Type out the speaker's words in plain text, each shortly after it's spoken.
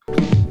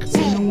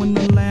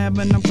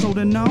11, I'm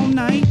coding all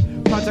night.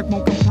 Project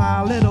won't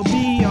compile, it'll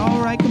be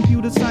alright.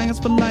 Computer science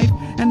for life,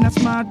 and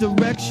that's my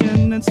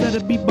direction. Instead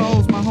of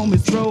B-balls, my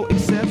homies throw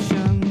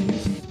exceptions.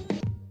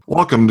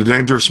 Welcome to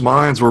Dangerous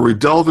Minds, where we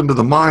delve into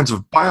the minds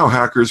of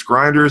biohackers,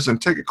 grinders,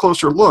 and take a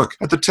closer look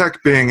at the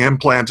tech being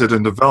implanted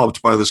and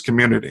developed by this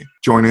community.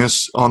 Joining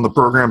us on the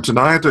program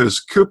tonight is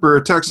Cooper,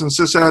 a Texan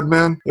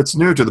sysadmin that's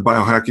new to the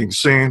biohacking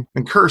scene,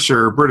 and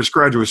Cursor, a British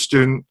graduate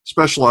student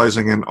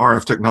specializing in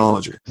RF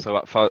technology. So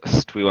up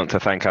first, we want to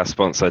thank our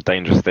sponsor,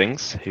 Dangerous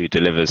Things, who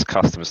delivers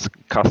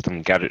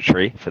custom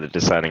gadgetry for the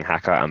discerning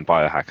hacker and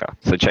biohacker.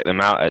 So check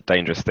them out at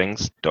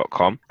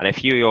dangerous.minds.episode.6.tim.cannon. And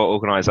if you or your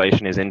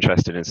organization is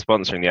interested in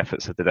sponsoring the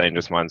efforts of the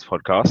Dangerous Minds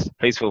podcast,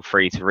 please feel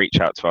free to reach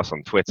out to us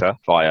on Twitter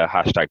via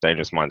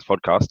 #Dangerous Minds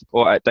Podcast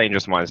or at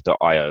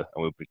dangerous.minds.io, and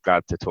we'll be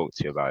glad to talk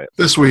to you about it.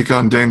 This week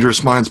on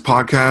Dangerous Minds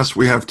podcast,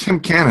 we have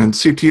Tim Cannon,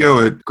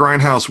 CTO at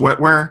Grindhouse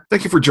Wetware.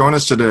 Thank you for joining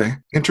us today.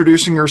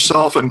 Introducing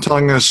yourself and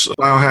telling us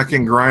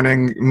biohacking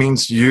grinding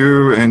means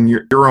you and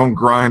your own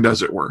grind,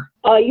 as it were.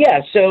 So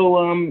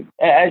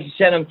as you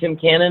said, I'm Tim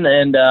Cannon,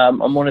 and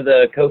I'm one of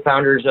the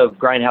co-founders of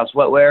Grindhouse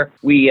Wetware.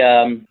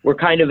 We're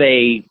kind of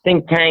a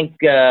think tank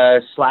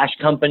slash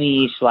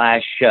company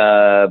slash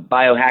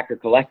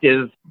biohacker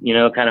collective,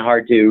 kind of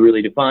hard to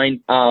really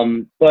define.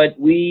 But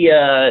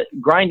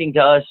grinding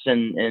to us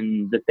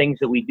and the things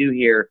that we do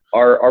here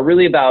are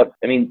really about,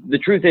 the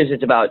truth is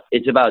it's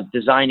about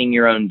designing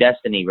your own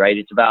destiny, right?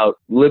 It's about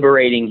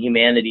liberating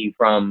humanity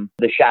from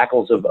the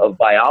shackles of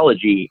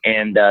biology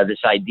and this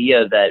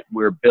idea that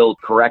we're built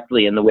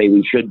correctly in the way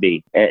we should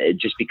be,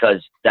 just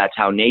because that's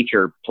how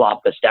nature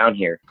plopped us down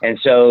here. And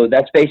so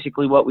that's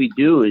basically what we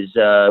do is,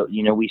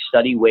 we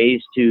study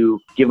ways to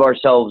give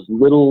ourselves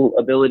little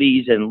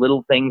abilities and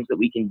little things that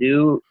we can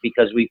do,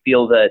 because we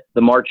feel that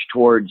the march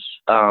towards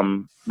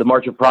the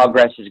march of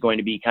progress is going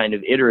to be kind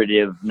of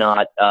iterative,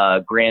 not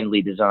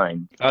grandly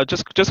designed.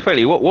 Just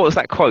quickly, what was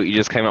that quote you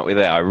just came up with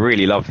there? I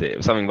really loved it. It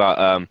was something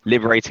about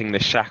liberating the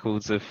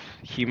shackles of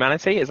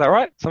humanity. Is that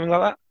right? Something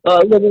like that?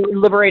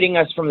 Liberating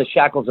us from the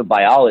shackles of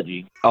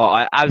biology. Oh,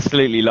 I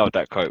absolutely love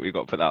that quote. We've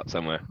got to put that up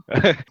somewhere.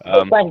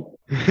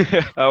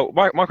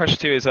 My question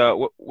to you is,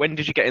 when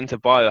did you get into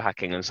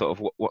biohacking, and sort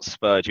of what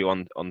spurred you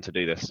on to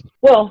do this?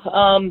 Well,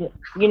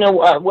 when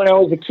I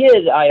was a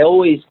kid, I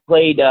always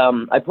played.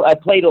 I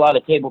played a lot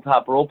of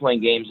tabletop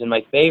role-playing games, and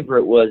my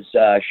favorite was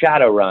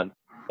Shadowrun.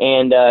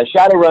 And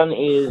Shadowrun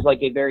is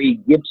like a very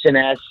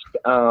Gibson-esque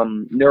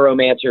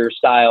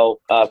neuromancer-style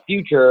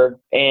future.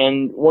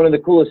 And one of the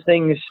coolest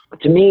things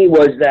to me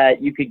was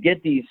that you could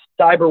get these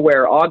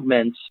cyberware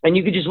augments, and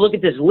you could just look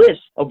at this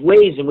list of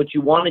ways in which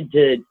you wanted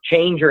to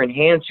change or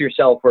enhance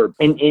yourself or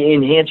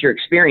enhance your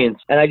experience.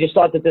 And I just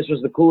thought that this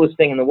was the coolest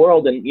thing in the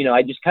world. And,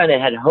 I just kind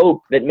of had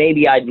hope that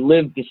maybe I'd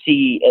live to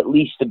see at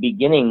least the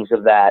beginnings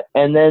of that.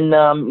 And then,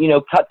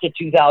 cut to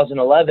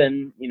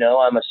 2011,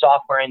 I'm a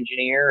software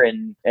engineer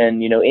and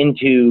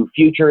into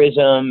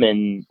futurism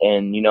and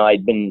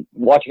I'd been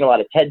watching a lot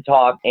of TED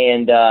Talk,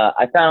 and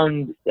I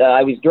found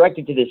I was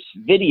directed to this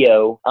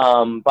video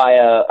by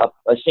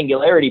a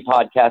Singularity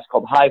podcast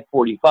called Hive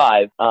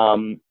 45,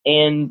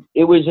 and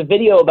it was a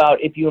video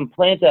about if you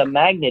implant a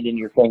magnet in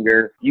your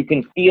finger, you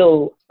can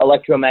feel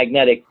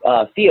electromagnetic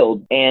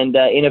field, and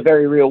in a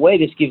very real way,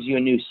 this gives you a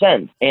new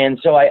sense. And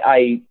so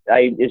I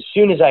as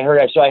soon as I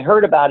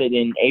heard about it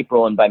in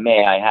April, and by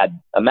May I had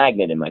a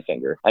magnet in my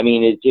finger.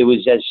 It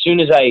was as soon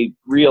as I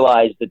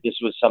realized that this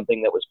was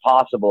something that was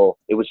possible,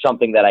 it was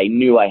something that I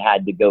knew I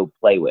had to go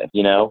play with,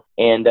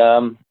 and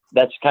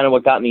that's kind of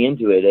what got me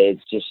into it.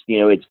 It's just,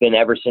 it's been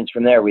ever since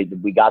from there. We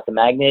got the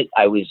magnet.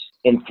 I was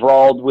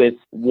enthralled with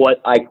what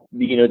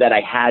that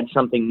I had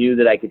something new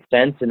that I could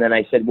sense. And then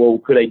I said, well,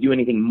 could I do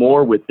anything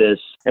more with this?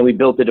 And we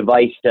built a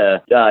device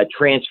to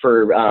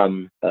transfer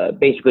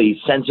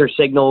basically sensor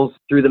signals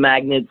through the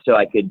magnet. So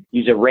I could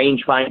use a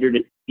rangefinder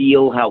to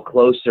feel how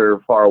close or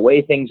far away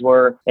things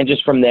were. And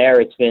just from there,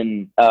 it's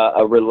been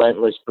a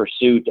relentless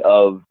pursuit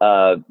of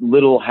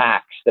little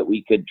hacks that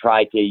we could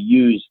try to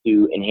use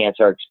to enhance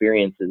our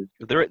experiences.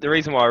 The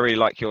reason why I really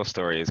like your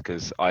story is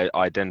because I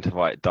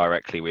identify it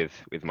directly with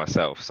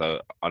myself.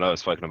 So I know I've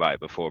spoken about it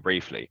before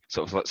briefly.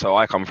 So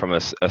I come from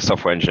a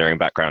software engineering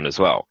background as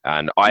well.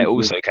 And I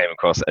also came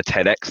across a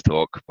TEDx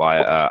talk by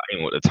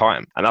Amo at the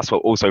time. And that's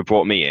what also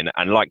brought me in.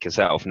 And like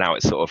yourself, now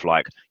it's sort of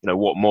like,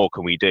 what more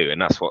can we do?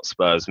 And that's what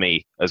spurs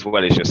me, as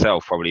well as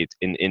yourself, probably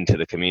into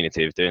the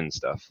community of doing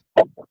stuff.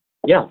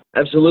 Yeah,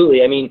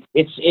 absolutely.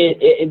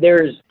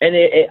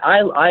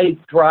 I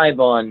thrive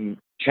on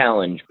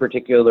challenge,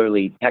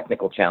 particularly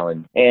technical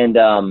challenge, and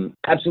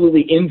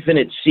absolutely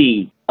infinite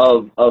sea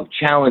of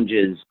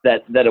challenges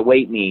that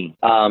await me.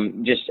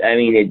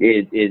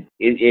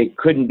 It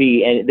couldn't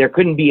be, and there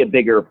couldn't be a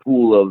bigger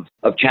pool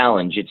of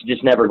challenge. It's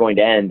just never going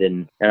to end,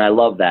 and I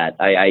love that.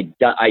 I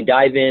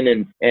dive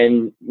in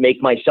and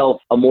make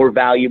myself a more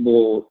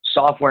valuable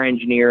software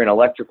engineer and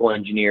electrical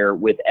engineer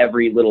with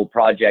every little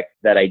project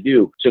that I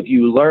do. So if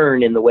you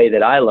learn in the way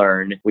that I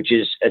learn, which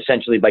is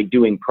essentially by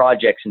doing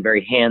projects and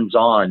very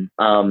hands-on,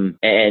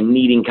 and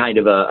needing kind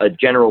of a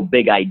general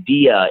big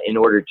idea in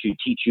order to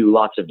teach you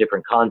lots of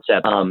different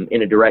concepts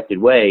in a directed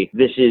way,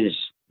 this is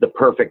the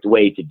perfect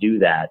way to do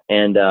that.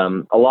 And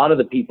a lot of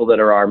the people that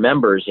are our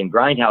members in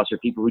Grindhouse are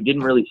people who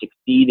didn't really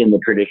succeed in the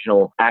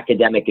traditional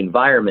academic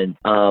environment,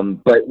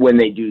 but when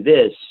they do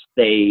this,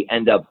 they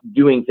end up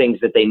doing things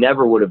that they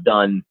never would have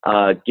done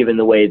given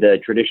the way the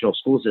traditional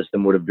school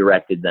system would have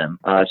directed them.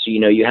 So,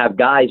 you have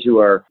guys who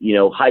are,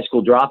 high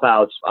school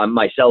dropouts,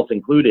 myself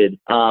included,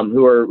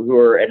 who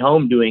are at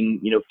home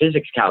doing,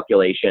 physics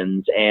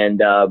calculations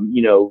and,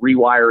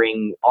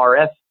 rewiring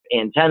RF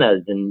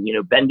antennas and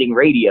bending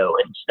radio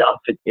and stuff.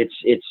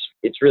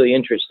 It's really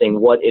interesting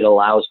what it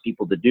allows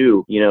people to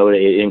do.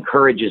 It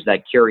encourages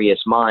that curious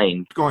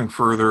mind. Going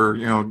further,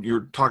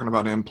 you're talking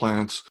about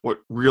implants.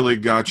 What really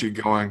got you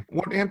going?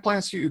 What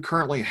implants do you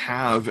currently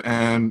have,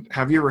 and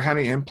have you ever had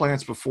any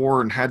implants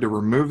before and had to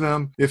remove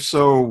them? If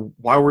so,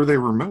 why were they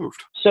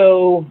removed?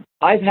 So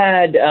I've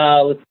had,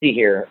 let's see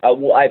here.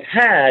 I've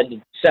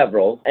had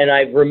several, and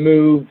I've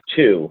removed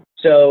 2.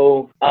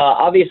 So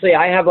obviously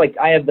I have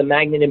the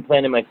magnet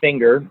implant in my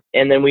finger,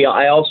 and then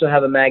I also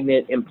have a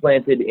magnet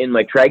implanted in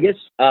my tragus,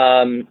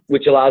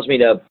 which allows me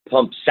to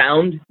pump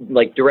sound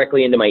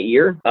directly into my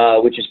ear,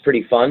 which is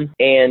pretty fun.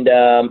 And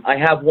I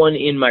have one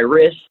in my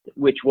wrist,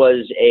 which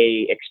was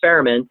a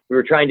experiment. We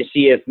were trying to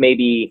see if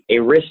maybe a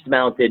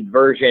wrist-mounted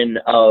version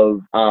of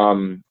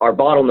our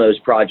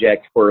bottlenose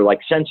project for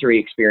sensory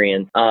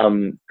experience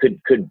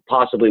could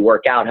possibly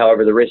work out.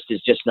 However, the wrist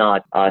is just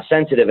not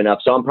sensitive enough,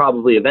 so I'm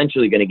probably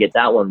eventually going to get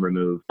that one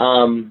removed.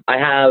 I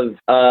have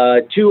 2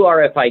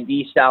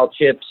 RFID style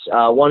chips.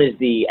 One is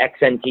the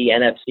XNT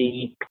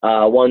NFC,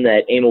 one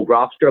that Emil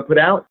Grofstra put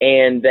out,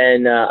 and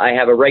then I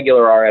have a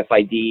regular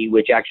RFID,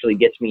 which actually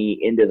gets me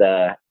into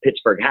the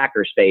Pittsburgh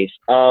hacker space.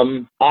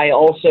 I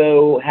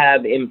also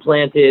have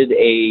implanted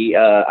a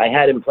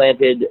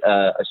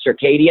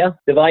Circadia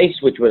device,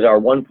 which was our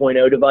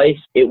 1.0 device.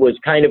 It was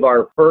kind of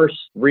our first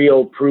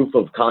real proof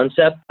of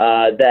concept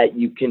that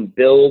you can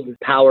build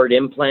powered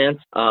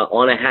implants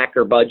on a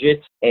hacker budget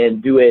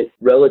and do it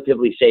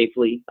relatively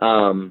safely,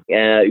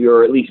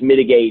 or at least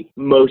mitigate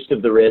most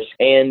of the risk.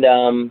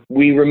 And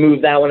we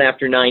removed that one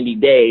after 90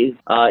 days.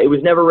 It was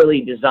never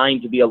really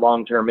designed to be a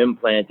long-term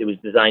implant. It was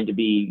designed to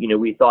be,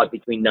 we thought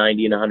between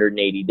 90 and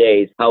 180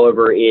 days.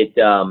 However, it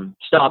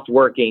stopped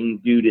working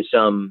due to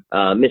some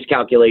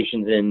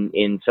miscalculations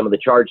in some of the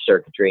charge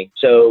circuitry.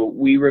 So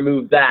we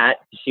removed that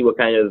to see what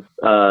kind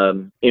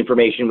of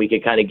information we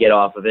could kind of get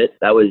off of it.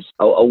 That was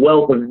a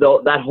wealth of,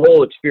 that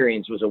whole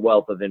experience was a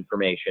wealth of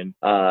information,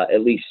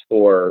 at least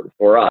for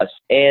us.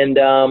 And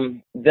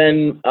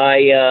then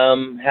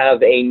I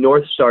have a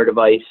North Star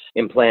device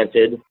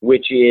implanted,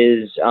 which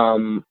is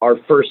our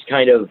first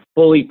kind of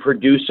fully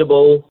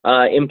producible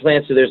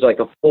implant. So there's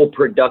a full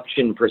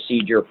production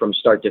procedure from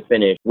start to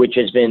finish, which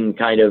has been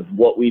kind of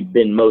what we've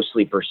been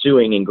mostly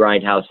pursuing in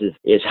Grindhouse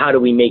is how do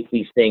we make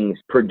these things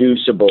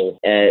producible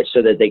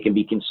so that they can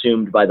be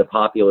consumed by the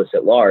populace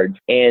at large.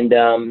 And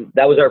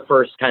that was our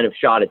first kind of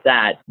shot at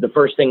that. The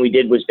first thing we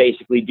did was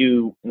basically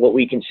do what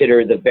we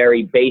consider the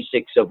very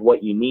basics of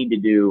what you need to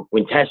do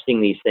when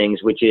testing these things,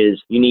 which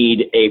is you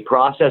need a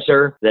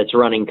processor that's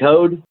running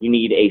code, you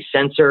need a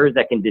sensor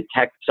that can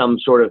detect some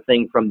sort of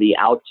thing from the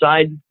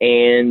outside,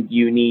 and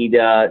you need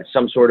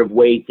some sort of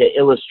way to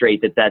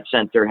illustrate that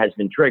sensor has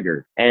been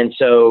triggered. And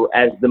so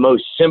as the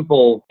most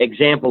simple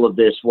example of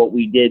this, what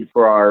we did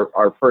for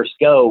our first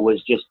go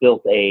was just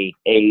built a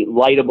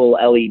lightable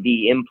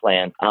LED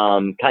implant,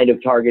 kind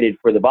of targeted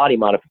for the body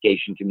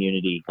modification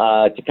community,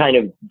 to kind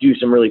of do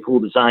some really cool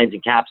designs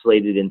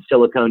encapsulated in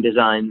silicone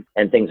designs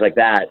and things like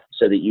that,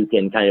 so that you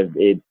can kind of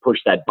push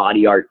that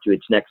body art to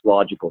its next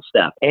logical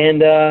step.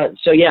 And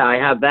so yeah, I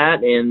have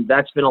that, and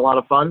that's been a lot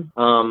of fun.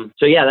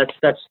 So yeah,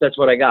 that's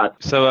what I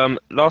got. So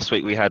last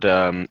week we had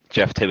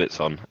Jeff Tibbetts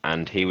on,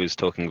 and he was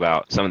talking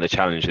about some of the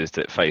challenges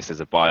that face as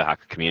a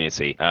biohacker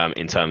community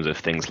in terms of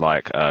things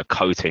like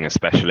coating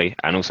especially,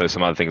 and also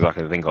some other things I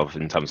can think of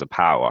in terms of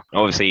power.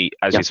 Obviously,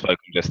 as you've spoken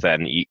just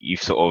then,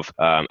 you've sort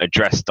of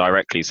addressed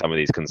directly some of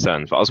these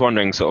concerns, but I was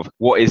wondering sort of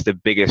what is the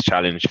biggest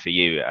challenge for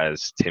you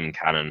as Tim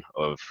Cannon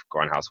of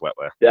Grindhouse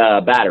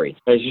Wetware? Battery.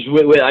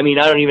 I mean,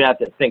 I don't even have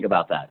to think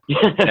about that.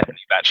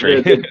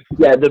 Battery.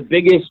 The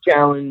biggest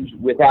challenge,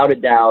 without a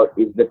doubt,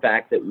 is the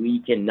fact that we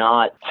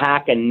cannot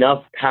pack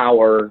enough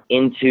power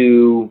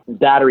into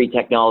battery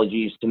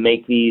technologies to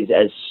make these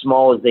as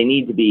small as they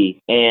need to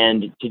be,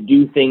 and to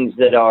do things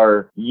that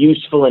are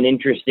useful and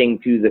interesting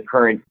to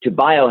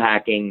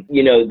biohacking.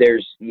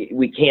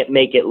 We can't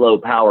make it low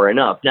power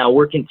enough. Now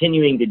we're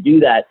continuing to do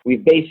that.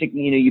 We've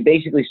basically, you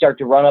basically start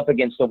to run up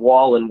against a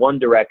wall in one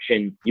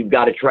direction. You you've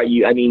got to try.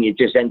 It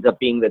just ends up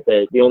being that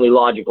the only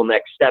logical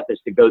next step is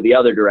to go the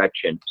other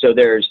direction. So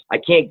I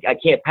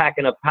can't pack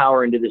enough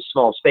power into this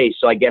small space,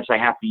 so I guess I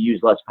have to use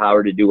less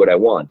power to do what I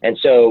want. And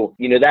so,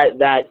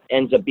 that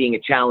ends up being a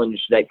challenge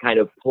that kind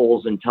of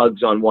pulls and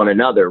tugs on one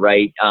another,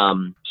 right?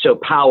 So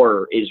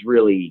power is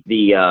really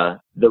the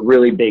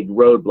really big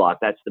roadblock.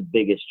 That's the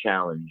biggest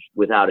challenge,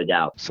 without a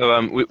doubt.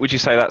 So would you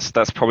say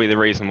that's probably the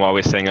reason why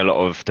we're seeing a lot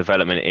of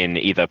development in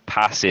either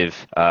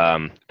passive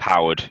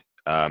powered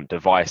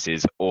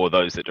devices or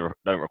those that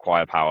don't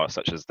require power,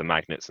 such as the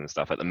magnets and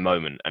stuff at the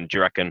moment? And do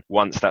you reckon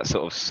once that's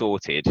sort of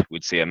sorted,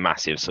 we'd see a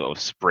massive sort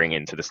of spring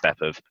into the step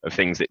of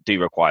things that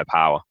do require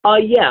power?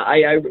 Yeah.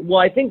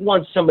 I think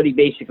once somebody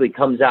basically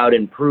comes out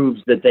and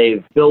proves that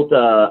they've built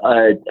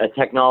a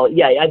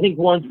technology, I think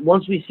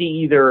once we see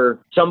either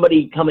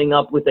somebody coming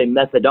up with a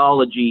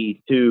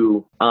methodology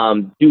to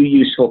do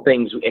useful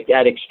things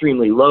at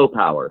extremely low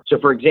power. So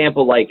for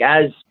example, like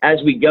as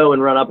we go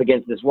and run up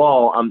against this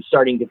wall, I'm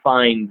starting to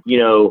find,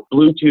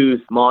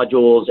 Bluetooth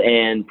modules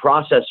and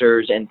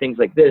processors and things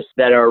like this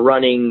that are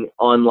running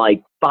on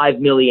like 5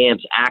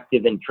 milliamps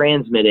active and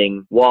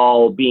transmitting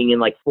while being in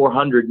like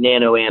 400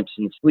 nanoamps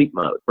in sleep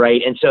mode,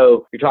 right? And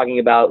so you're talking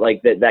about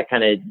like that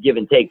kind of give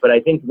and take. But I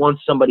think once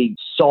somebody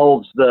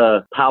solves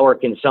the power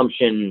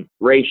consumption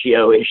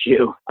ratio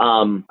issue,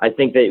 I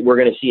think that we're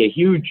going to see a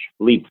huge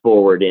leap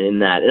forward in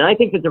that. And I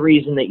think that the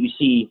reason that you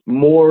see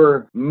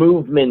more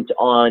movement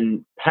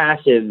on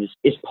passives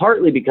is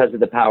partly because of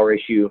the power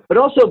issue, but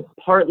also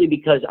partly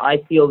because I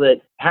feel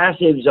that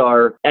passives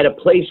are at a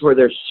place where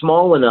they're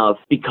small enough,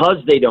 because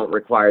they don't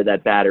require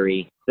that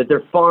battery, that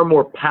they're far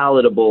more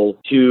palatable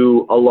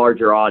to a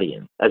larger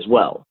audience as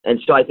well. And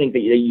so I think that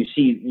you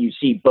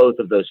see both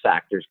of those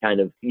factors kind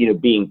of,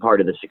 being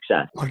part of the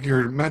success. Like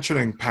you're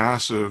mentioning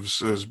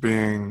passives as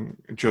being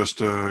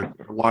just a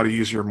lot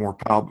easier, more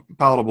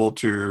palatable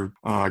to,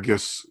 I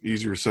guess,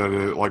 easier said,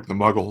 like the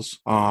muggles.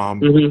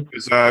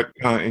 Is that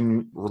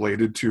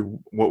related to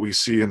what we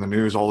see in the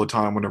news all the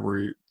time whenever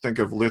we think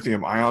of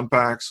lithium ion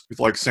packs, with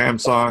like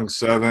Samsung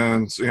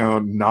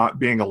 7s, not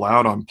being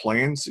allowed on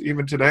planes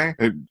even today?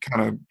 It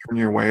kind of turn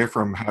you away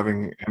from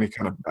having any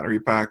kind of battery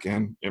pack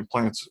and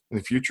implants in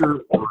the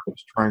future, or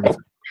just trying to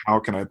how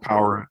can I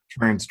power it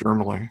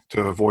transdermally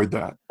to avoid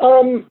that?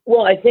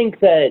 Well, I think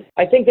that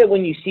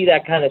when you see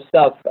that kind of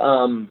stuff,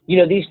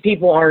 these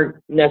people aren't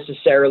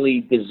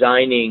necessarily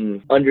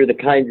designing under the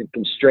kinds of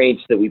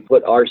constraints that we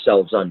put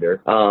ourselves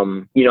under.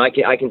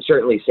 I can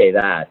certainly say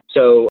that.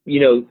 So,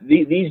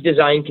 these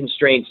design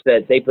constraints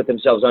that they put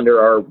themselves under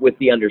are with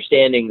the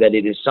understanding that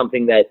it is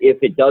something that if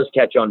it does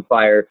catch on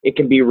fire, it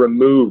can be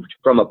removed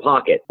from a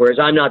pocket. Whereas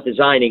I'm not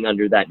designing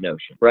under that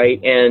notion,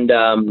 right? And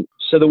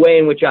so the way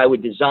in which I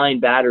would design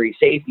battery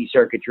safety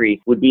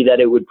circuitry would be that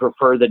it would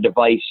prefer the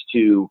device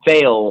to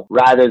fail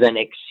rather than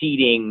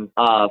exceeding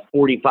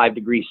 45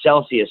 degrees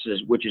Celsius,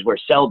 which is where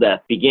cell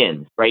death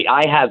begins, right?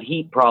 I have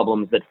heat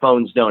problems that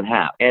phones don't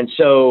have. And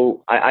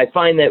so I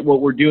find that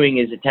what we're doing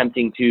is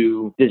attempting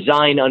to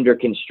design under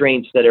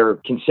constraints that are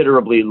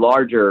considerably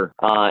larger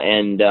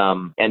and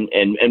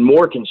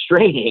more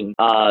constraining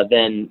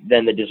than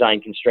the design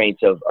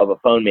constraints of a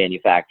phone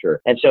manufacturer.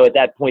 And so at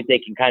that point, they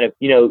can kind of,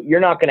 you're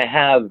not going to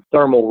have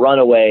thermal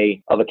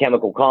runaway of a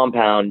chemical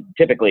compound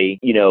typically,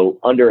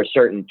 under a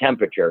certain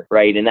temperature,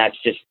 right? And that's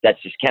just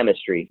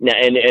chemistry. Now,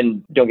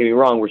 and don't get me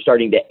wrong, we're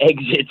starting to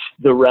exit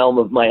the realm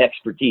of my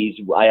expertise.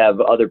 I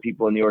have other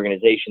people in the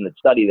organization that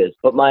study this,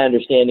 but my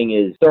understanding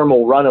is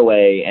thermal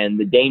runaway and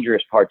the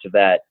dangerous parts of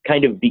that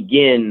kind of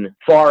begin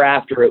far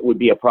after it would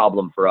be a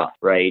problem for us,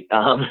 right?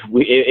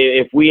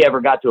 If we ever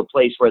got to a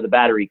place where the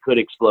battery could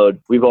explode,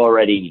 we've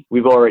already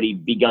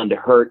begun to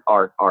hurt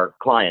our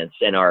clients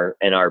and our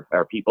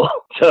people.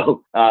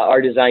 So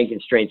our design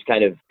constraints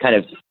kind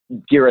of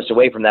gear us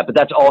away from that, but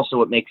that's also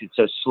what makes it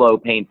so slow,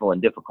 painful,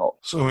 and difficult.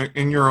 So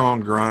in your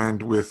own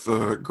grind with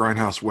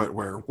Grindhouse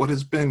Wetware, what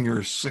has been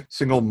your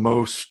single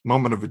most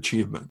moment of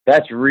achievement?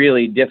 That's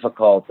really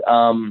difficult.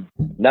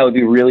 That would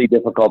be really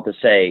difficult to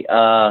say.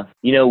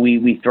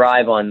 We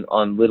thrive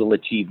on little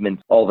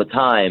achievements all the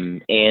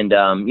time. And,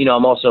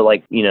 I'm also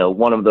like,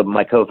 one of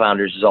my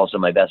co-founders is also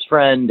my best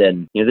friend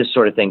and, this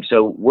sort of thing.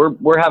 So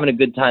we're having a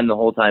good time the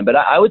whole time. But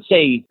I would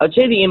say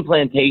the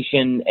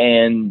implantation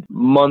and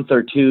month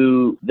or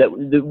two that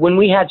when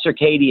we had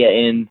Circadia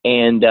in,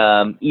 and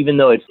even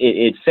though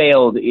it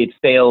failed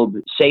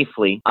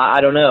safely.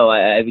 I don't know.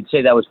 I would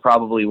say that was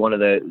probably one of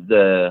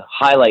the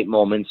highlight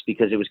moments,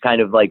 because it was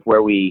kind of like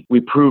where we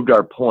proved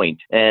our point,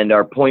 and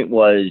our point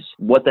was,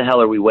 what the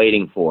hell are we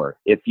waiting for?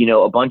 If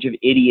a bunch of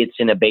idiots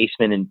in a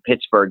basement in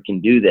Pittsburgh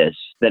can do this,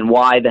 then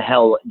why the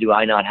hell do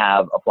I not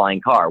have a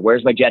flying car?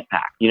 Where's my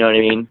jetpack? You know what I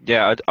mean?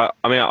 Yeah,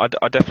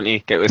 I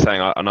definitely get what you're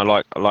saying, and I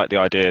like the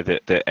idea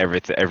that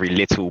every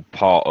little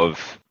part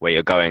of where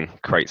you're going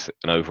creates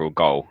an overall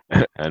goal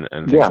and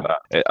things like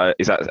that.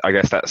 Is that, I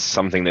guess that's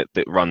something that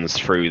runs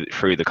through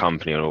the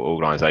company or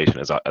organization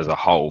as a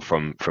whole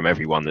from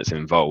everyone that's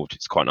involved.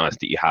 It's quite nice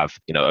that you have,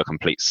 you know, a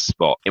complete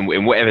spot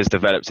in whatever's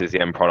developed as the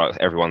end product.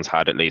 Everyone's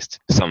had at least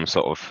some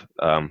sort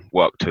of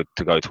work to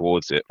go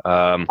towards it.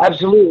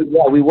 Absolutely,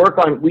 yeah. We work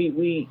on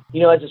we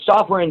you know, as a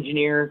software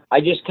engineer,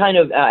 I just kind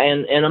of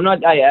and I'm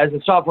not as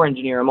a software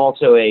engineer, I'm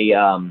also a you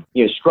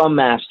know, Scrum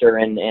Master,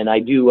 and I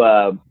do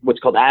what's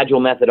called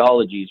agile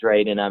methodologies,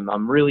 right? And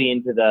I'm really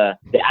into the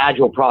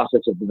agile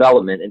process of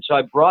development, and so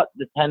I brought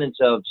the tenets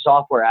of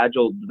software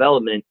agile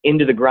development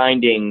into the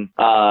grinding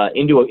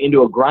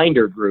into a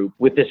grinder group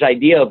with this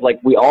idea of, like,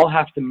 we all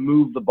have to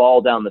move the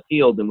ball down the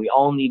field, and we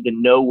all need to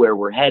know where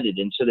we're headed.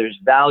 And so there's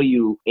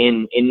value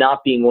in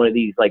not being one of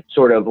these, like,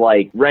 sort of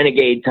like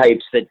renegade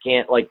types that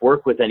can't, like,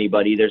 work with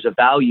anybody. There's a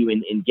value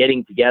in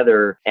getting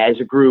together as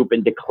a group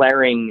and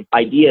declaring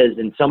ideas,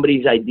 and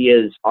somebody's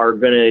ideas are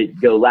going to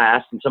go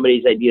last and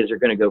somebody's ideas are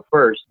going to go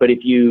first. But if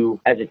you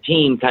as a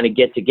team kind of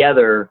get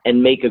together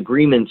and make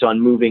agreements on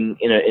moving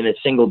in a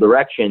single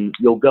direction,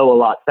 you'll go a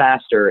lot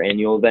faster and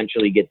you'll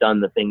eventually get done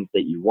the things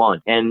that you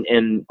want.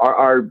 And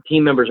our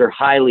team members are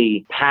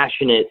highly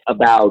passionate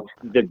about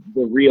the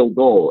real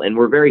goal, and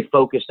we're very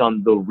focused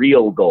on the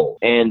real goal.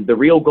 And the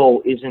real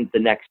goal isn't the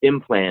next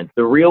implant.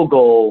 The real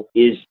goal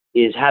is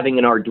having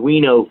an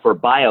Arduino for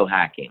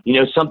biohacking, you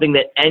know, something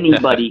that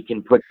anybody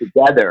can put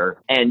together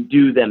and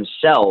do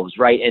themselves,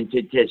 right? And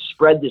to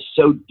spread this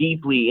so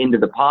deeply into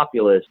the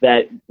populace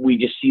that we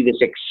just see this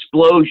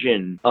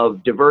explosion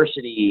of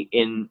diversity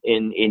in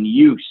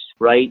use,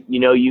 right? You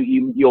know,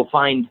 you'll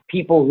find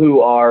people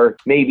who are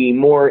maybe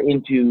more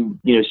into,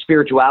 you know,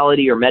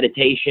 spirituality or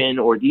meditation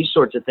or these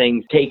sorts of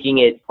things, taking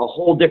it a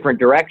whole different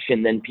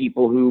direction than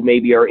people who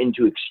maybe are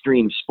into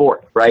extreme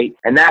sport, right?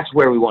 And that's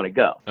where we want to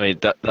go. I mean,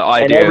 the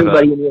idea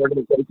everybody in the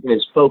organization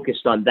is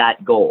focused on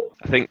that goal.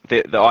 I think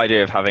the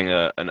idea of having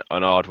an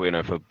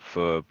Arduino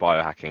for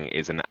biohacking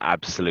is an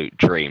absolute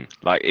dream.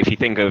 Like, if you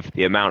think of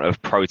the amount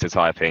of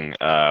prototyping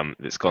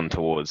that's gone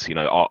towards, you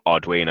know,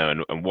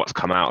 Arduino and what's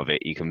come out of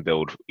it, you can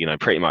build, you know,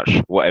 pretty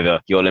much whatever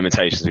your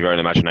limitations of your own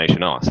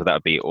imagination are. So that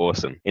would be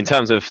awesome. In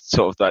terms of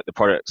sort of like the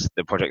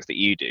projects that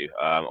you do,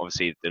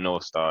 obviously the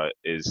North Star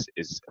is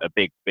a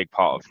big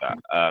part of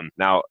that.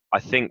 Now, I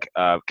think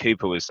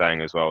Cooper was saying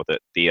as well that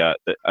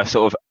a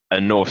sort of a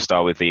North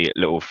Star with the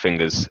little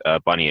fingers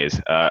bunny ears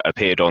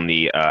appeared on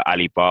the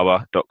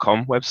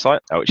Alibaba.com website,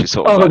 which is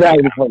sort of that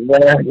was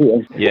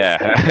hilarious.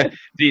 Yeah.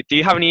 Do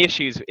you have any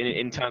issues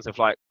in terms of,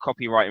 like,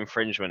 copyright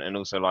infringement, and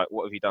also, like,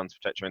 what have you done to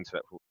protect your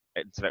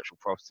intellectual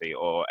property,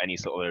 or any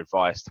sort of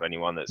advice to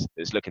anyone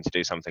that's looking to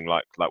do something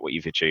like what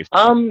you've achieved?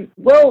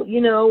 Well, you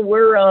know,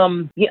 we're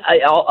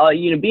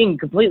you know, being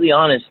completely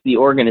honest, the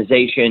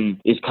organization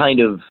is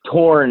kind of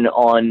torn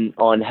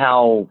on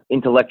how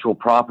intellectual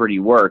property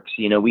works.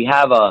 You know, we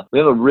have a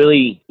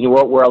really, you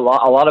know, we're a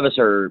lot of us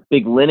are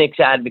big Linux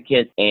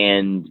advocates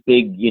and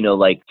big, you know,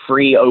 like,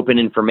 free open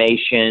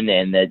information,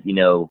 and that, you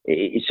know,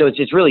 so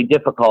it's really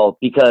difficult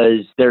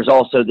because there's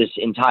also this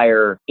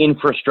entire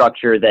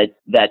infrastructure that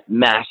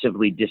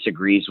massively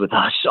disagrees with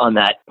us on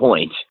that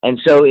point. And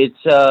so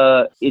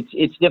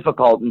it's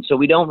difficult. And so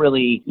we don't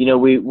really, you know,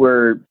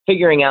 we're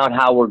figuring out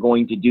how we're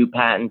going to do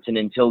patents, and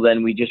until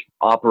then we just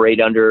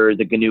operate under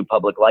the GNU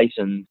public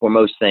license for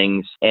most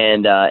things,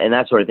 and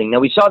that sort of thing. Now,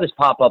 we saw this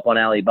pop up on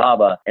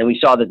Alibaba, and we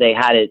saw that they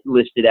had it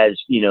listed as,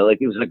 you know, like,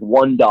 it was like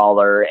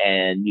 $1,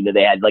 and, you know,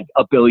 they had like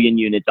 1 billion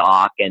units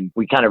off, and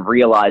we kind of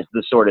realized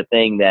the sort of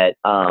thing that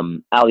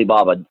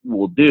Alibaba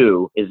will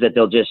do is that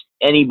they'll just,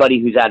 anybody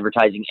who's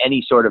advertising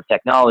any sort of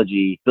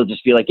technology, they'll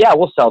just be like, yeah,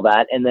 we'll sell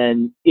that. And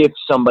then if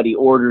somebody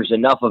orders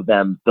enough of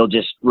them, they'll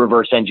just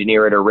reverse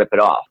engineer it or rip it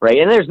off, right?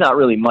 And there's not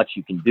really much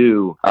you can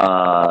do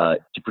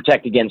to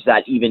protect against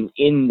that, even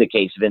in the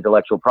case of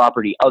intellectual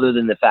property, other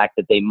than the fact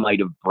that they might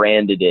have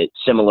branded it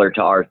similar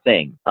to our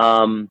thing.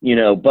 You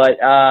know, but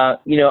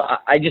you know,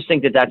 I just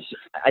think that's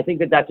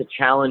a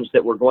challenge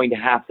that we're going to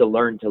have to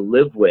learn to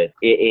live with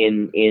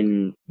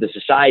in the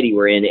society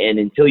we're in. And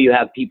until you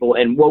have people,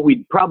 and what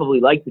we'd probably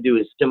like to do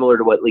is similar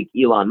to what, like,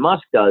 Elon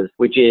Musk does,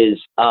 which is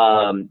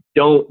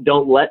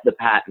don't let the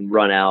patent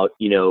run out.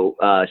 You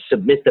know,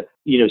 submit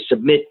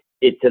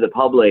it to the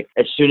public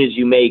as soon as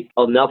you make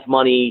enough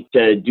money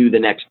to do the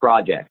next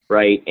project,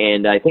 right?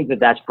 And I think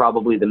that that's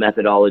probably the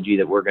methodology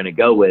that we're going to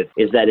go with,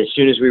 is that as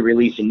soon as we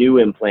release a new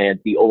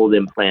implant, the old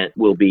implant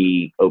will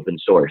be open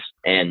source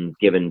and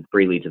given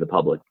freely to the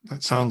public.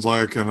 That sounds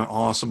like an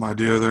awesome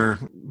idea there,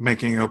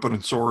 making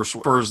open source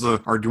as far as the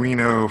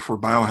Arduino for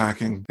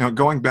biohacking. You know,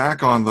 going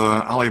back on the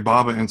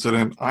Alibaba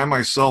incident, I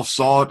myself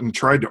saw it and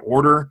tried to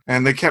order,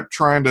 and they kept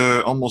trying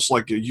to, almost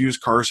like a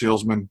used car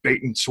salesman,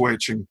 bait and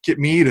switch and get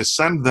me to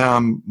send them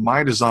them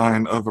my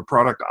design of a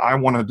product I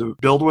wanted to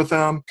build with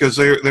them, because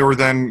they were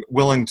then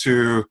willing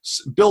to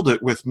build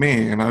it with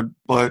me.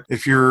 But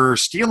if you're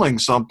stealing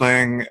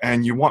something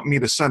and you want me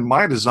to send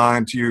my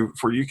design to you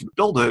for you can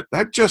build it,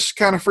 that just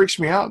kind of freaks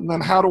me out. And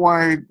then how do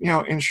I,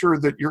 ensure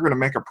that you're going to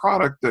make a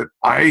product that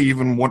I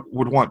even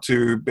would want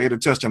to beta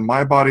test in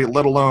my body,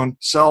 let alone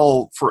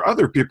sell for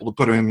other people to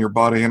put in your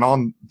body? And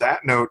on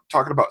that note,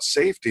 talking about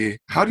safety,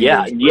 how do you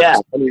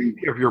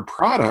safety of your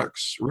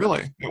products,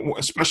 really,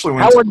 especially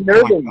when how it's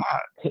unnerving, like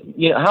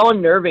that? How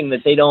unnerving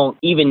that they don't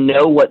even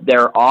know what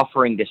they're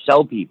offering to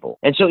sell people.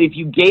 And so if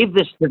you gave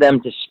this to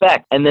them to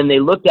spec and then they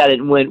looked at it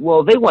and went,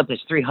 well, they want this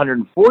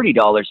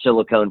 $340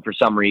 silicone for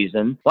some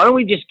reason, why don't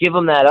we just give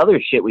them that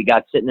other shit we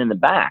got sitting in the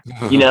back,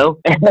 And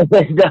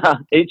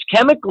it's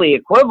chemically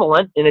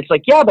equivalent. And it's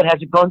like, yeah, but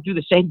has it gone through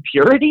the same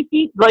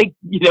purity? Like,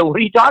 what are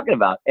you talking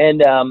about?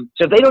 And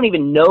so if they don't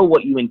even know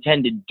what you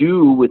intend to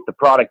do with the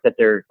product that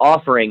they're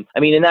offering, I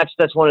mean, and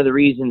that's one of the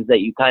reasons that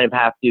you kind of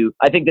have to,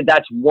 I think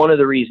that's one of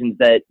the reasons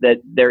that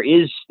there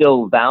is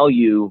still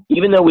value,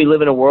 even though we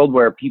live in a world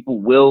where people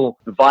will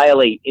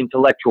violate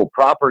intellectual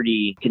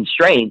property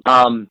constraints.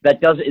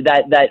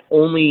 That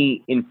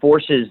only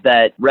enforces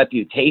that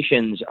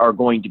reputations are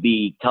going to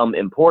become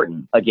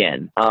important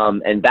again,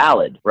 and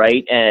valid,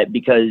 right?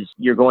 Because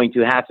you're going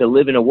to have to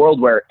live in a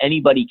world where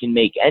anybody can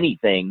make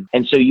anything,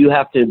 and so you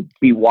have to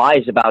be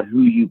wise about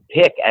who you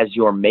pick as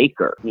your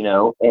maker,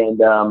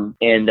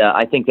 And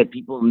I think that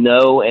people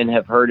know and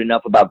have heard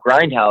enough about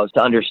Grindhouse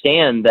to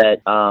understand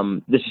that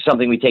this is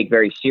something we take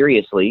very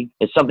seriously.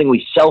 It's something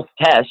we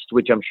self-test,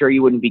 which I'm sure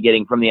you wouldn't be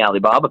getting from the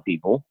Alibaba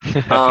people,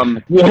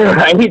 right?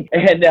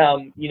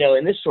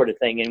 And this sort of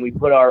thing. And we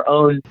put our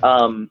own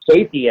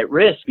safety at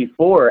risk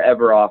before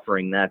ever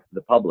offering that to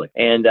the public.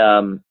 And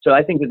so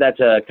I think that's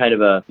a kind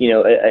of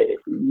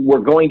we're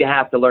going to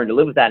have to learn to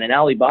live with that. And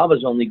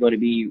Alibaba's only going to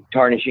be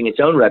tarnishing its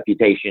own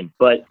reputation.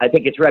 But I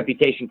think its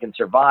reputation can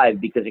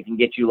survive because it can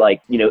get you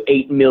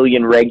 8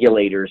 million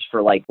regulators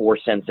for 4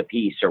 cents a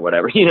piece or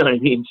whatever. You know what I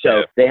mean?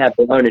 So they have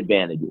their own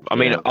advantages. I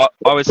mean,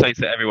 I would say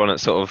to everyone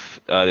that's sort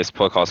of this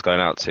podcast going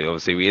out to,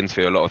 obviously we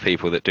interview a lot of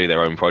people that do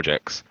their own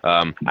projects,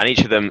 and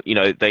each of them,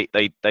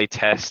 they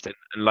test,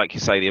 and like you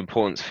say, the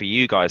importance for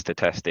you guys to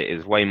test it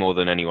is way more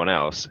than anyone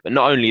else. But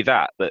not only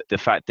that, but the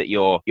fact that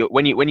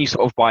when you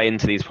sort of buy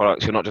into these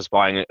products, you're not just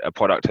buying a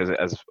product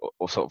as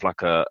or sort of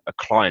like a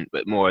client,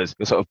 but more as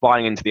you're sort of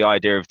buying into the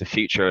idea of the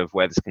future of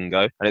where this can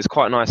go. And it's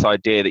quite a nice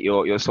idea that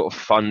you're sort of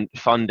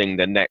funding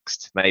the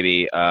next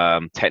maybe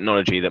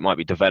technology that might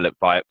be developed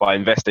by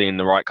investing in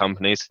the right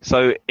companies.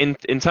 So in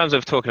terms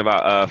of talking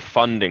about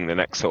funding the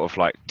next sort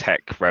of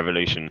tech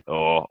revolution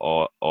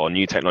or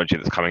new technology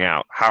that's coming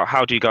out,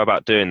 how do you go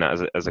about doing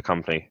that as a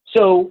company?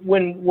 So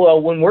when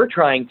we're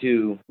trying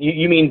to,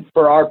 you mean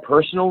for our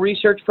personal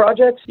research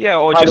projects? Yeah,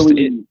 or just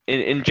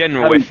in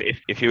general,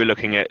 if you were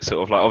looking at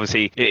sort of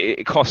obviously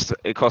it costs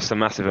a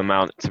massive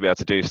amount to be able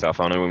to do stuff.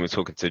 I know when we were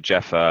talking to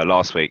Jeff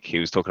last week, he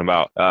was talking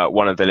about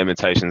one of the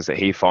limitations that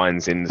he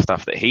finds in the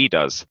stuff that he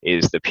does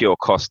is the pure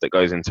cost that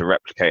goes into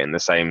replicating the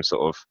same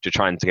sort of, to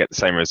trying to get the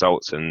same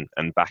results and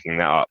backing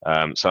that up.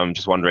 So I'm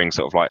just wondering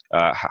sort of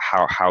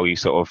how you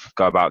sort of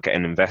go about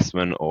getting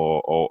investment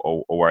or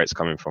where it's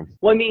coming from.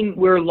 Well, I mean,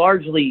 we're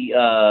largely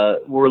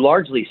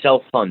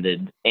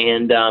self-funded,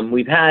 and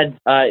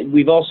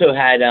we've also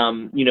had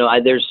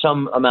there's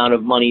some amount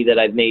of money that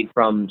I've made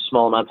from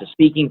small amounts of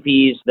speaking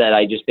fees that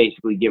I just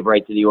basically give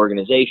right to the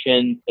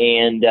organization,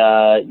 and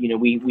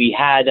we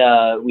had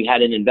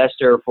an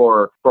investor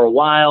for a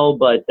while,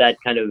 but that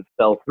kind of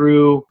fell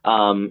through,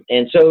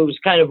 and so it was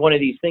kind of one of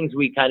these things.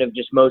 We kind of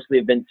just mostly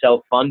have been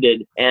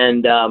self-funded,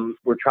 and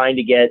we're trying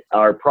to get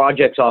our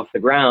projects off the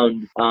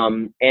ground,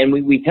 and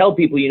we tell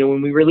people,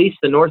 when we released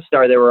the North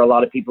Star, there were a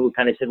lot of people who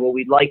kind of said, well,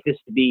 we'd like this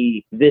to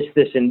be this,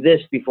 and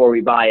this before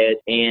we buy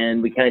it.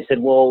 And we kind of said,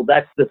 well,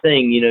 that's the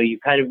thing, you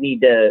kind of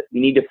need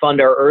to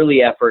fund our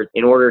early efforts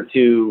in order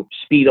to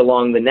speed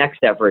along the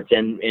next efforts.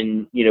 And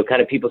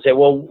kind of people say,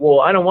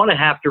 well, I don't want to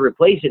have to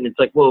replace it. And it's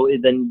like, well,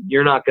 then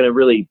you're not going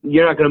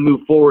to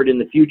move forward in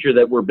the future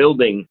that we're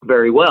building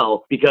very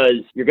well,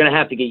 because you're going to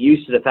have to get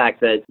used to the fact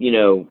that,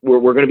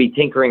 we're going to be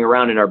tinkering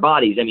around in our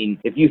bodies. I mean,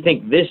 if you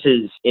think this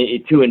is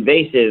too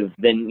invasive,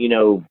 then,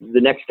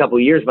 the next couple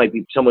of years might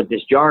be somewhat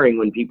disjarring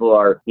when people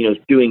are,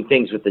 doing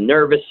things with the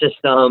nervous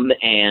system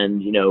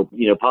and,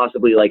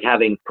 possibly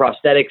having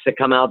prosthetics that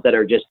come out that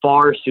are just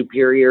far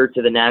superior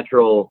to the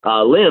natural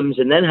limbs.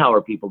 And then how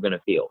are people going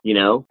to feel?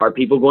 Are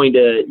people going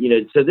to,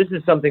 so this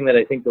is something that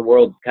I think the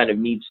world kind of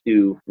needs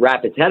to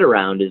wrap its head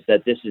around, is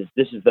that this is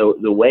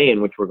the way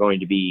in which we're going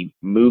to be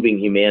moving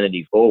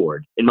humanity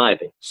forward, in my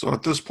opinion. So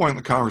at this point in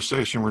the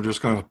conversation, we're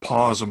just going to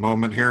pause a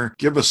moment here,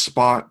 give a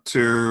spot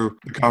to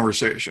the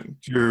conversation,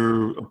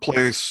 to a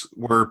place place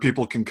where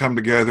people can come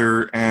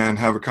together and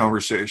have a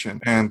conversation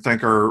and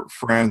thank our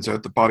friends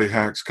at the Body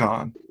Hacks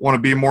Con. Want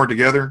to be more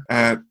together?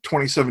 At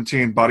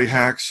 2017 Body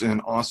Hacks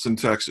in Austin,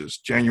 Texas,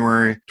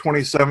 January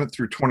 27th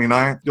through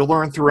 29th. You'll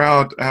learn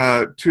throughout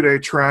a 2-day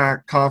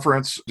track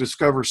conference,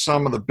 discover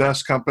some of the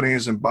best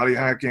companies in body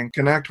hacking,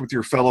 connect with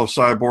your fellow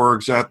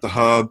cyborgs at the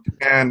hub,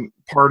 and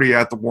party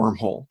at the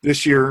wormhole.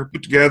 This year,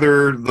 put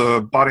together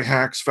the Body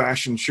Hacks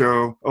Fashion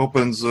Show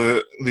opens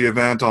the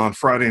event on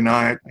Friday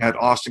night at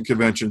Austin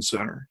Convention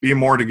Center. Be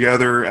more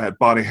together at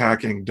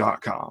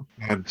bodyhacking.com.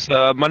 And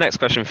so my next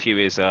question for you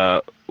is,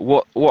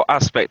 what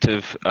aspect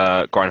of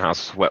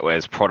Grindhouse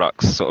Wetware's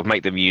products sort of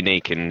make them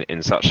unique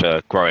in such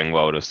a growing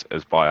world as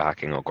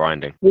biohacking or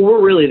grinding? Well,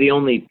 we're really the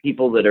only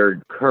people that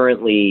are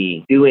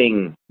currently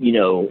doing,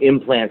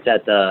 implants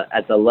at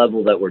the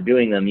level that we're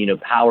doing them,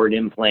 powered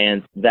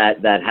implants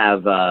that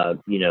have,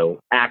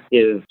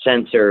 active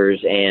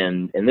sensors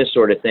and this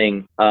sort of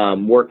thing,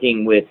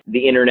 working with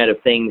the Internet of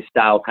Things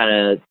style kind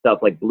of stuff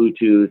like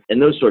Bluetooth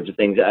and those sorts of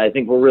things. I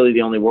think we're really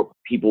the only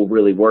people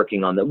really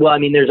working on them. Well, I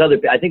mean, there's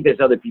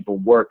other people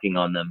working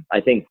on them. I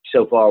think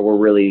so far we're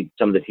really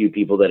some of the few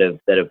people that have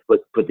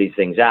put these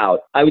things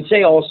out. I would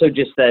say also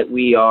just that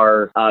we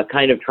are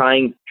kind of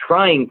trying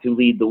to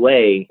lead the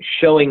way,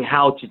 showing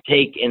how to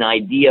take an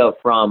idea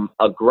from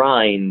a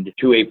grind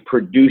to a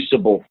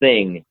producible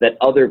thing that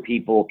other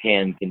people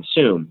can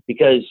consume.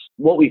 Because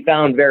what we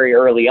found very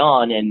early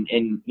on, and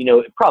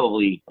it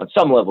probably on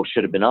some level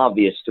should have been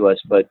obvious to us,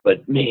 but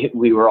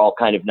we were all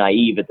kind of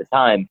naive at the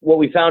time. What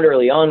we found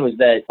early on was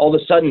that all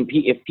of a sudden,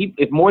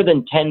 if more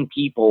than 10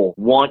 people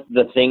want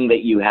the thing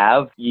that you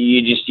have,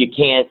 you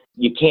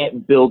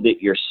can't build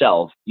it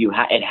yourself.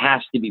 It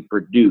has to be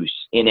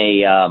produced in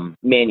a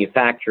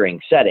manufacturing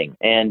setting,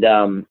 and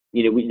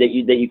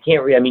you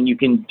can't. You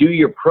can do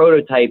your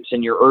prototypes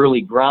and your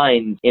early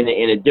grinds in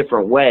a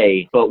different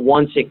way, but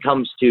once it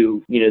comes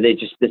to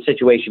the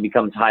situation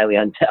becomes highly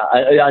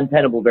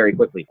untenable very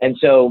quickly. And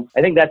so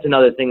I think that's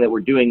another thing that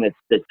we're doing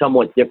that's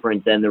somewhat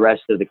different than the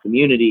rest of the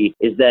community,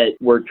 is that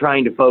we're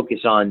trying to focus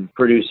on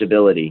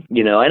producibility.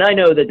 And I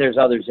know that there's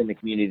others in the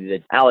community,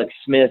 that Alex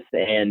Smith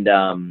and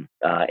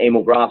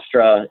Emil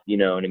Grafstra,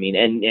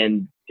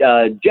 and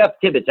Jeff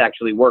Tibbetts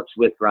actually works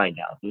with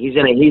Grindhouse. He's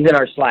in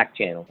our Slack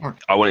channel.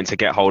 I wanted to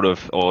get hold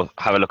of or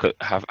have a look at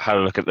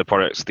the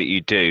products that you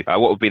do.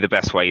 What would be the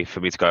best way for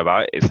me to go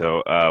about it? Is there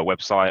a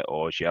website,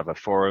 or do you have a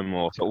forum,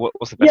 or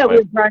what's the best way?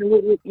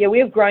 We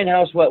have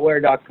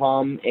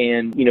grindhousewetware.com,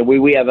 and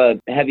we have a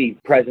heavy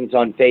presence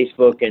on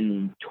Facebook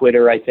and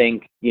Twitter. I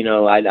think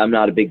I'm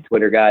not a big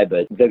Twitter guy,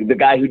 but the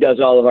guy who does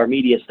all of our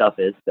media stuff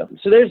is.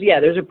 So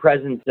there's a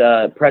presence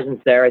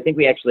there. I think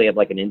we actually have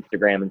like an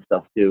Instagram and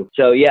stuff too.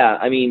 So yeah,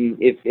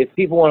 if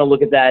people want to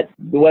look at that,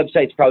 the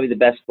website's probably the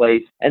best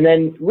place. And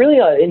then really,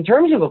 in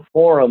terms of a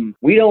forum,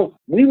 we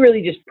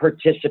really just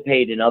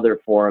participate in other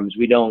forums.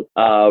 We don't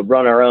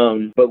run our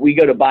own, but we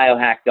go to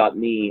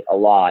biohack.me a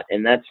lot.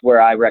 And that's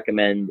where I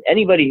recommend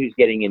anybody who's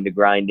getting into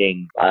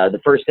grinding.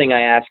 The first thing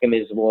I ask them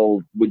is,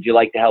 well, would you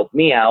like to help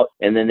me out?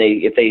 And then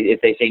if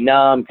they say, no,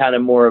 I'm kind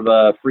of more of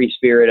a free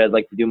spirit, I'd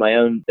like to do my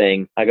own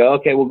thing, I go,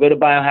 okay, well, go to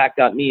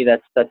biohack.me.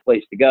 That's the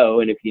place to go.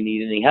 And if you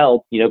need any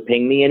help,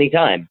 ping me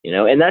anytime,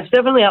 and that's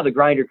definitely how the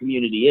grinder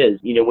community is.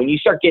 When you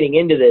start getting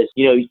into this,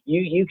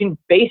 you can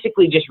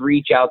basically just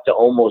reach out to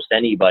almost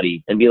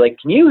anybody and be like,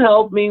 can you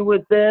help me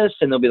with this?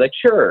 And they'll be like,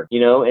 sure,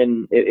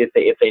 and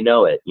if they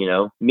know it,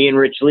 me and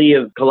Rich Lee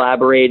have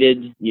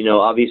collaborated,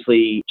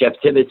 obviously Jeff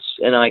Tibbetts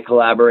and I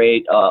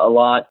collaborate a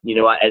lot.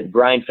 At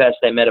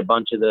Grindfest, I met a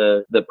bunch of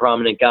the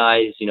prominent guys.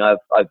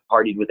 I've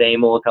partied with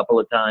Emil a couple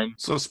of times.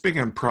 So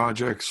speaking of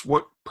projects,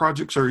 what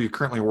projects are you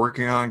currently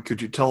working on? Could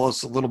you tell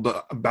us a little bit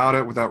about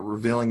it without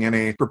revealing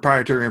any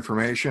proprietary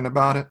information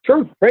about it?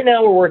 Sure. Right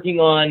now we're working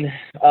on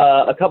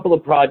a couple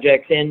of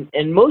projects,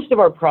 and most of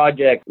our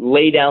projects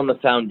lay down the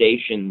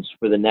foundations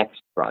for the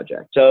next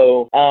project.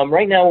 So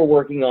right now we're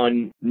working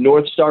on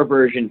North Star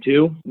version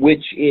 2,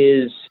 which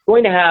is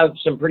going to have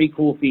some pretty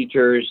cool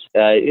features.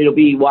 It'll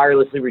be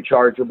wirelessly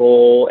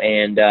rechargeable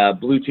and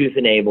Bluetooth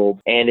enabled,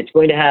 and it's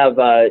going to have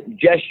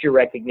gesture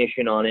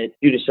recognition on it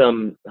due to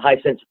some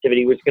high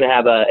sensitivity. It's going to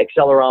have a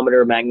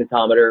accelerometer,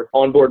 magnetometer,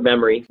 onboard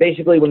memory.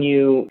 Basically, when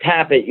you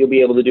tap it, you'll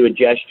be able to do a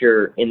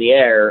gesture in the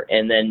air,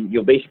 and then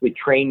you'll basically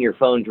train your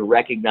phone to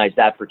recognize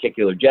that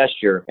particular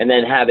gesture and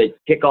then have it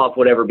kick off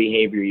whatever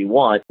behavior you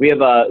want. We have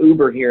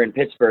Uber here in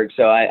Pittsburgh,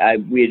 so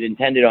we had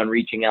intended on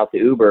reaching out to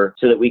Uber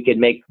so that we could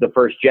make the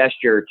first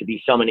gesture to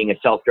be summoning a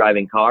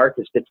self-driving car,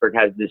 because Pittsburgh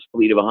has this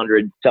fleet of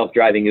 100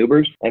 self-driving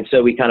Ubers, and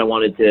so we kind of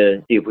wanted to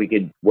see if we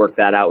could work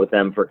that out with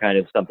them for kind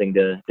of something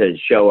to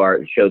show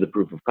the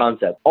proof of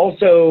concept.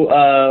 Also,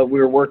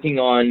 we're working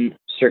on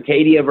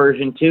Circadia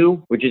version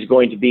 2, which is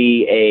going to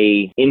be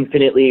a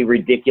infinitely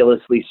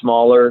ridiculously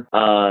smaller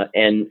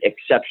and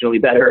exceptionally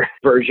better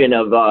version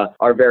of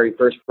our very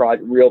first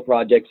real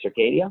project,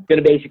 Circadia. It's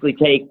going to basically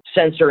take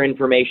sensor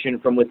information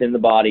from within the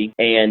body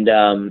and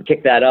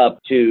kick that up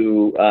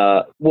to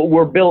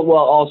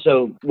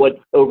what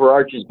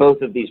overarches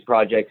both of these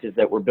projects is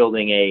that we're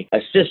building a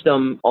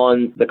system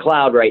on the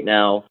cloud right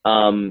now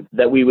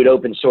that we would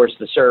open source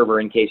the server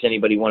in case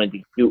anybody wanted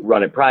to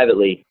run it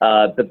privately.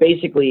 But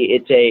basically,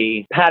 it's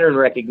a pattern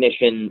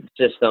recognition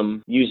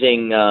system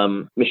using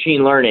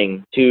machine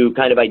learning to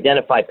kind of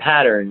identify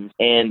patterns,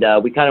 and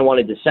we kind of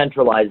wanted to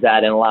centralize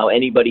that and allow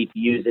anybody to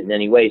use it in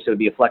any way, so it'd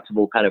be a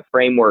flexible kind of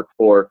framework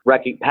for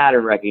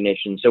pattern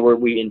recognition. So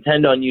we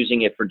intend on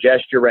using it for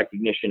gesture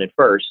recognition at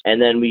first,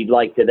 and then we'd